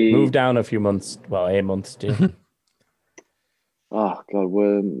month. Moved down a few months. Well, 8 months, too. Oh, God.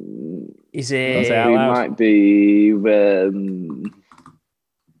 Is it... It might be...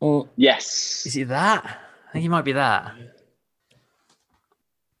 Yes. Is it that? I think it might be that.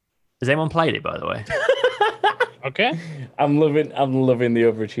 Has anyone played it, by the way? Okay. I'm loving the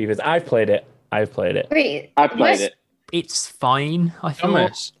overachievers. I've played it. Wait, I played it. It's fine, I thought.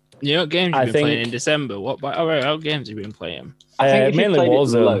 Thomas, you know what games you've been playing in December? What games have you been playing? I think mainly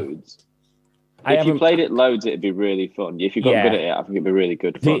Warzone. Loads. If you played it loads, it'd be really fun. If you got good at it, I think it'd be really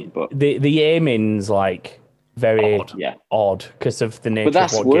good fun. But the aiming's like very odd because of the nature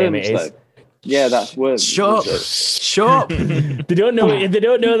of what game it is. Though. Yeah, that's Worms. Shut up. They don't know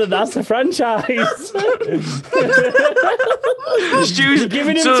that that's the franchise. Stu's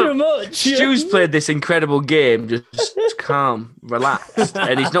giving him too much. Stu's played this incredible game, just calm, relaxed,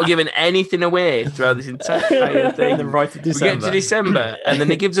 and he's not giving anything away throughout this entire thing. Right we get to December, and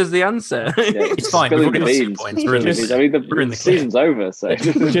then he gives us the answer. It's fine. We've already got 6 points. The season's over. So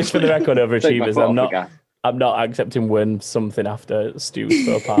just for the record, overachievers, I'm not accepting win something after Stu's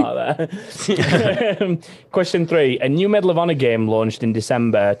faux pas there. Question 3. A new Medal of Honor game launched in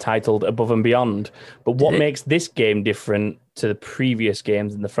December titled Above and Beyond. But what makes this game different to the previous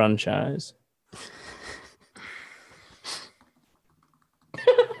games in the franchise?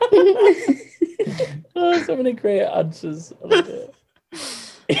 Oh, so many great answers.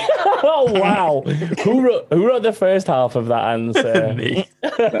 Oh, wow. Who wrote the first half of that answer? Me.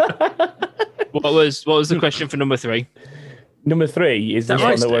 What was the question for number 3? Number 3 is the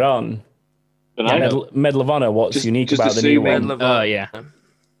one that we're on. Medal of Honor. What's unique about the new one? Oh, yeah.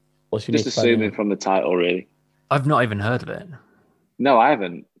 What's unique? Just assuming from the title, really. I've not even heard of it. No, I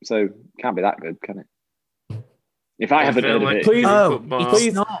haven't. So can't be that good, can it? If I haven't heard of it, please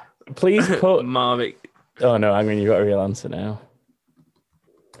put Marvick. Oh no, I mean you got a real answer now.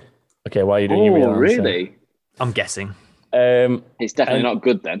 Okay, why are you doing your real answer? Really? I'm guessing. It's definitely not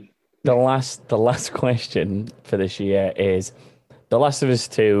good then. The last question for this year is The Last of Us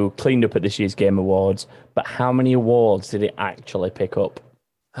 2 cleaned up at this year's Game Awards, but how many awards did it actually pick up?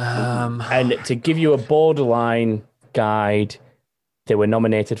 And to give you a borderline guide, they were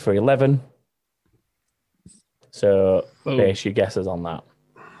nominated for 11. So base your guesses on that.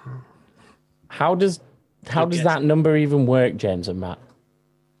 How does that number even work, James and Matt?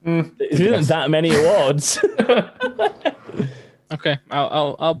 There isn't that many awards. Okay,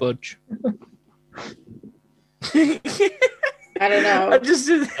 I'll budge. I don't know.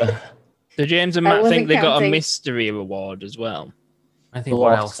 So James and Matt think they got a mystery award as well. I think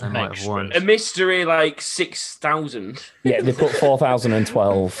what else they might have won? A mystery like 6,000. Yeah, they put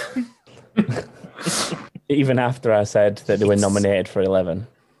 4,012. Even after I said that they were nominated for 11.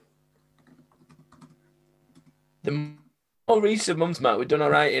 The more recent months, Matt, we've done all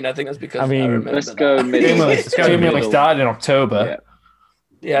right, and I think that's because I remember. Let's go middle. Let's started in October.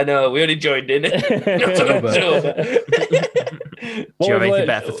 Yeah, I know. We only joined in October. Do you have anything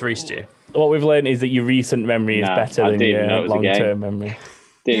better for 3, Stu? What we've learned is that your recent memory is better than your long-term memory.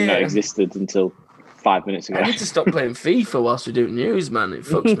 Didn't know it existed until 5 minutes ago. I need to stop playing FIFA whilst we do news, man. It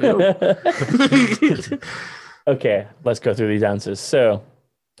fucks me up. Okay, let's go through these answers. So,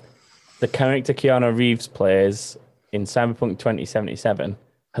 the character Keanu Reeves plays in Cyberpunk 2077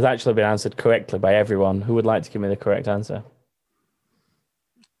 has actually been answered correctly by everyone. Who would like to give me the correct answer?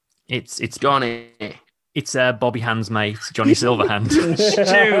 It's Johnny. It's Bobby Hand's mate, Johnny Silverhand.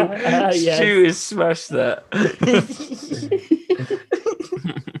 Stu has smashed that.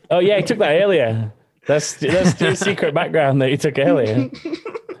 Oh yeah, he took that earlier. That's the secret background that he took earlier.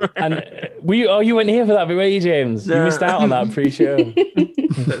 And you weren't here for that, were you, James? No. You missed out on that pre-show.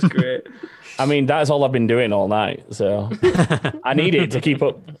 That's great. I mean, that's all I've been doing all night, so I need it to keep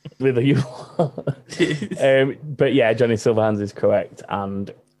up with you. But yeah, Johnny Silverhands is correct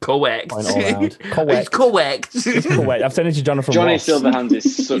and correct. It's correct. I've sent it to Jonathan. Johnny Ross. Silverhands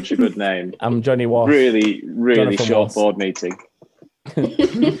is such a good name. I'm Johnny Wash. Really Jonathan short Ross. board meeting.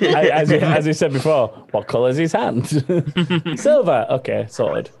 As we said before, what colour is his hand? Silver. Okay,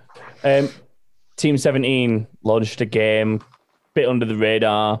 sorted. Team 17 launched a game, bit under the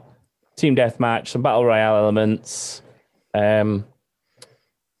radar. Team deathmatch, some battle royale elements. There's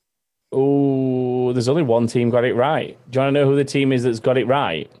only one team got it right. Do you want to know who the team is that's got it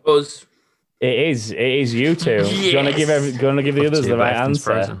right? Us. It is you two. Yes. Do you want to give the others the right answer?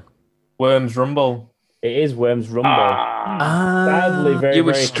 Frozen. Worms Rumble. It is Worms Rumble. Sadly, very, you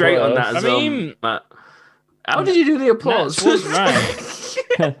were very straight close. on that as well, Matt. How did you do the applause? Was right.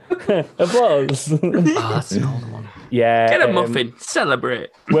 Applause. That's an old one. Yeah. Get a muffin. Celebrate.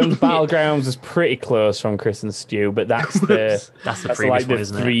 Worms Battlegrounds is pretty close from Chris and Stu, but that's the previous one,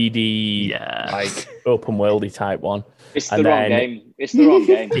 isn't 3D, like open worldy type one. It's the wrong game. It's the wrong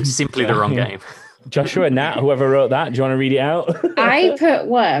game. It's simply the wrong game. Joshua, Nat, whoever wrote that, do you want to read it out? I put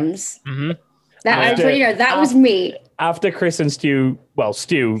Worms. Mm-hmm. That was me. After Chris and Stu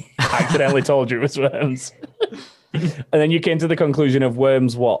accidentally told you it was Worms. And then you came to the conclusion of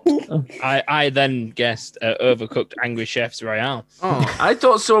worms what? I then guessed overcooked Angry Chef's Royale. Oh, I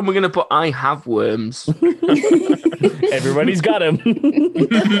thought someone were going to put I have worms. Everybody's got them.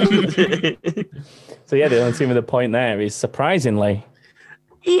 So yeah, the only team with a point there is surprisingly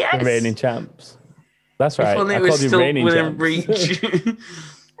the reigning champs. That's right. I called you reigning champs. Reach.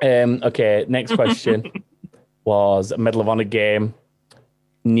 Okay, next question was a Medal of Honor game.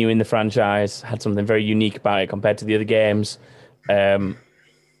 New in the franchise, had something very unique about it compared to the other games.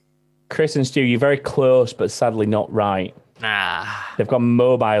 Chris and Stu, you're very close, but sadly not right. They've got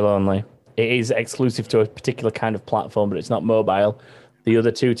mobile only. It is exclusive to a particular kind of platform, but it's not mobile. The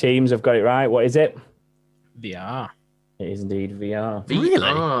other two teams have got it right. What is it? VR. It is indeed VR. Really?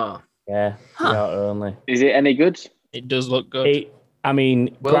 Yeah, VR only. Is it any good? It does look good.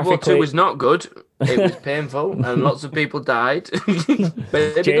 World War II was not good. It was painful, and lots of people died.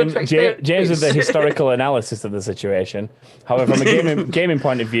 James with the historical analysis of the situation. However, from a gaming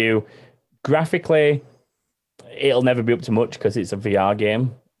point of view, graphically, it'll never be up to much because it's a VR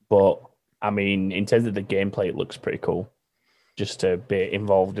game. But I mean, in terms of the gameplay, it looks pretty cool. Just to be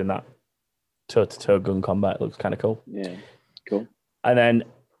involved in that toe-to-toe gun combat looks kind of cool. Yeah, cool. And then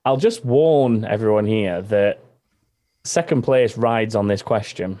I'll just warn everyone here that second place rides on this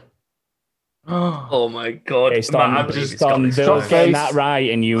question. Oh my god! Based on getting that right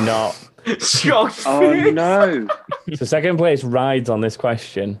and you not. Shock. Oh no! So second place rides on this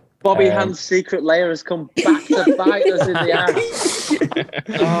question. Bobby Hand's secret lair has come back to bite us in the ass.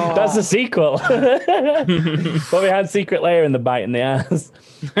 That's the sequel. Bobby Hand's secret lair in the bite in the ass.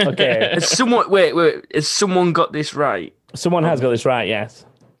 Okay. Has someone got this right? Someone has got this right. Yes.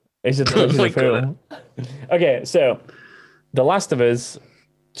 It's a fool. Okay, so The Last of Us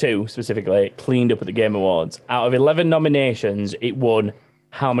 2 specifically cleaned up at the Game Awards. Out of 11 nominations, it won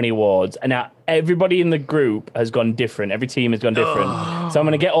how many awards? And now everybody in the group has gone different. Every team has gone different. So I'm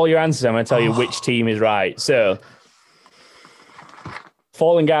going to get all your answers. I'm going to tell you which team is right. So,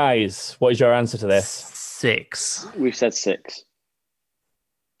 Fallen Guys, what is your answer to this? 6. We've said 6.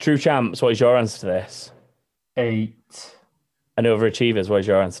 True Champs, what is your answer to this? 8. And Overachievers, what is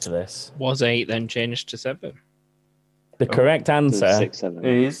your answer to this? Was 8, then changed to 7. The correct answer 6, 7.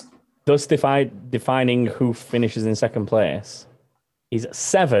 Is thus defining who finishes in second place is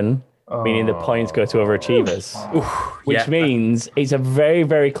 7, meaning the points go to Overachievers, which means it's a very,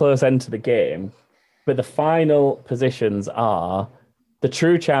 very close end to the game. But the final positions are the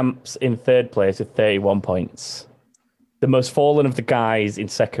True Champs in third place with 31 points. The Most Fallen of the Guys in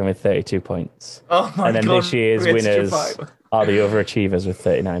second with 32 points. Oh my and then God, this year's winners are the Overachievers with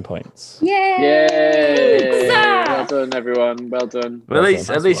 39 points. Yay! Well done, everyone. Well done. Well,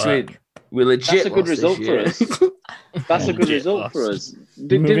 at least we legit. That's a good result for us. That's a good result for us.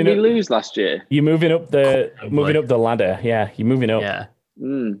 Did we lose last year? You're moving up the ladder. Yeah, you're moving up. Yeah.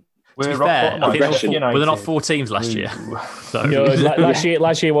 We're fair, were there not 4 teams last year? So. No,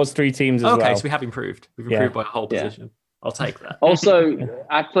 last year was 3 teams as well. Okay, so we have improved. We've improved by a whole position. I'll take that. Also,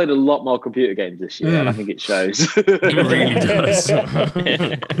 I've played a lot more computer games this year, and I think it shows. It really does.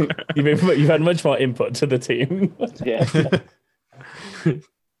 You've had much more input to the team. Yeah.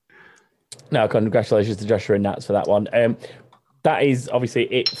 No, congratulations to Joshua and Nats for that one. That is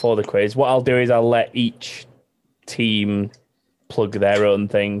obviously it for the quiz. What I'll do is I'll let each team plug their own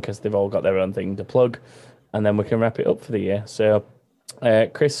thing because they've all got their own thing to plug, and then we can wrap it up for the year. So,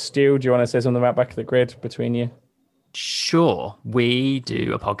 Chris, Stu, do you want to say something about Back of the Grid between you? Sure. We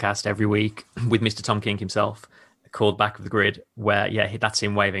do a podcast every week with Mr. Tom King himself called Back of the Grid, where, that's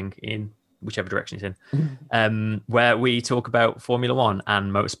him waving in whichever direction he's in, where we talk about Formula One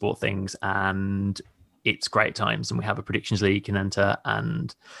and motorsport things, and it's great times. And we have a predictions league you can enter,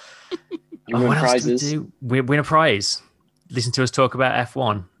 and you win prizes. We win a prize. Listen to us talk about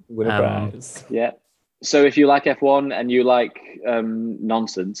F1. Win a prize. Yeah. So if you like F1 and you like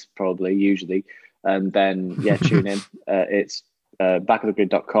nonsense, usually, then tune in. It's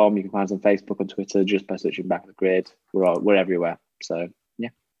backofthegrid.com. You can find us on Facebook and Twitter just by searching Back of the Grid. We're everywhere. So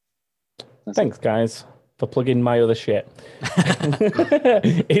thanks, guys, for plugging my other shit.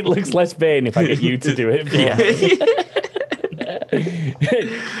 It looks less vain if I get you to do it.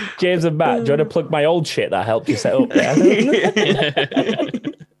 James and Matt, do you want to plug my old shit that I helped you set up there?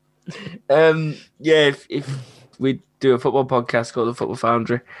 If we do a football podcast called The Football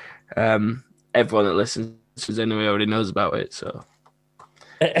Foundry, everyone that listens anyway already knows about it, so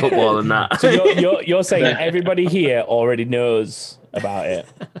football and that. So you're saying everybody here already knows about it?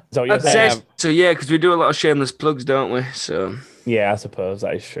 So you're saying? So yeah, because we do a lot of shameless plugs, don't we? So yeah, I suppose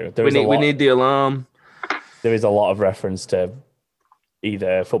that is true. We need the alarm. There is a lot of reference to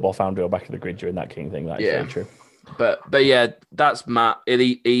either Football Foundry or Back of the Grid during that King thing. That's very true. But yeah, that's Matt.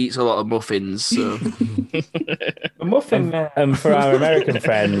 He eats a lot of muffins. So. A muffin. And for our American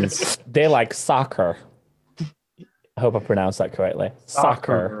friends, they like soccer. I hope I pronounced that correctly.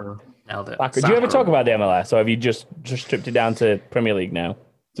 Soccer. Nailed it. Soccer. Do you ever talk about the MLS, or have you just stripped it down to Premier League now?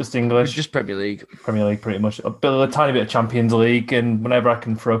 Just English. Just Premier League. Premier League, pretty much. A tiny bit of Champions League, and whenever I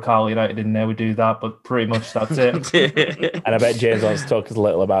can throw Carl United in there, we do that, but pretty much that's it. And I bet James wants to talk as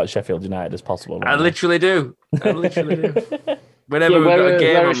little about Sheffield United as possible. I literally do. Whenever we've got a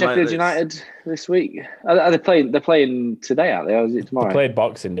game, where are Sheffield United this week? Are they playing? They're playing today, aren't they? Or is it tomorrow? They played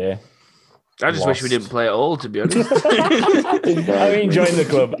Boxing Day. I just wish we didn't play at all, to be honest. I mean, join the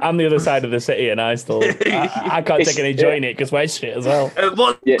club. I'm the other side of the city, and I can't take any joy in it because we're shit as well. Do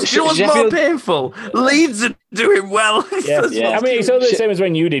you know what's more painful? Leeds are doing well. Yeah. I mean, it's all the same as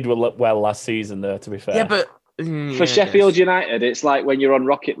when you did well last season, though, to be fair. Yeah, but for Sheffield United, it's like when you're on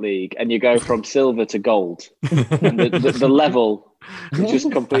Rocket League and you go from silver to gold. And the level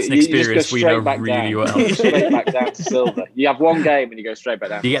just completely. That's an experience we know really well. Straight back down to silver. You have one game and you go straight back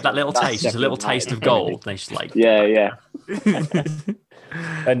down. You get that little taste, just a little taste of gold. They just like yeah.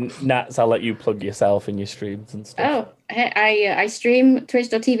 And Nats, I'll let you plug yourself in your streams and stuff. Oh, I stream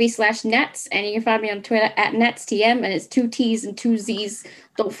twitch.tv/Nats, and you can find me on Twitter @NatsTM, and it's 2 T's and 2 Z's.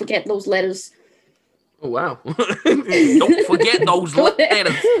 Don't forget those letters. Oh, wow. Don't forget those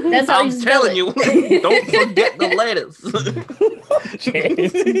letters. That's how I'm telling you. Don't forget the letters.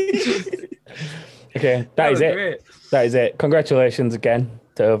 Okay, that is it. Great. That is it. Congratulations again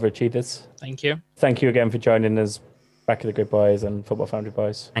to Overachievers. Thank you. Thank you again for joining us, Back of the Good Boys and Football Foundry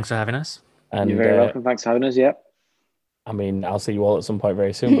Boys. Thanks for having us. And you're very welcome. Thanks for having us. Yeah. I mean, I'll see you all at some point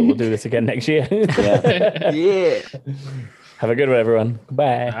very soon, but we'll do this again next year. Yeah. Have a good one, everyone.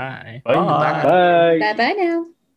 Goodbye. Bye. Bye. Bye. Bye now.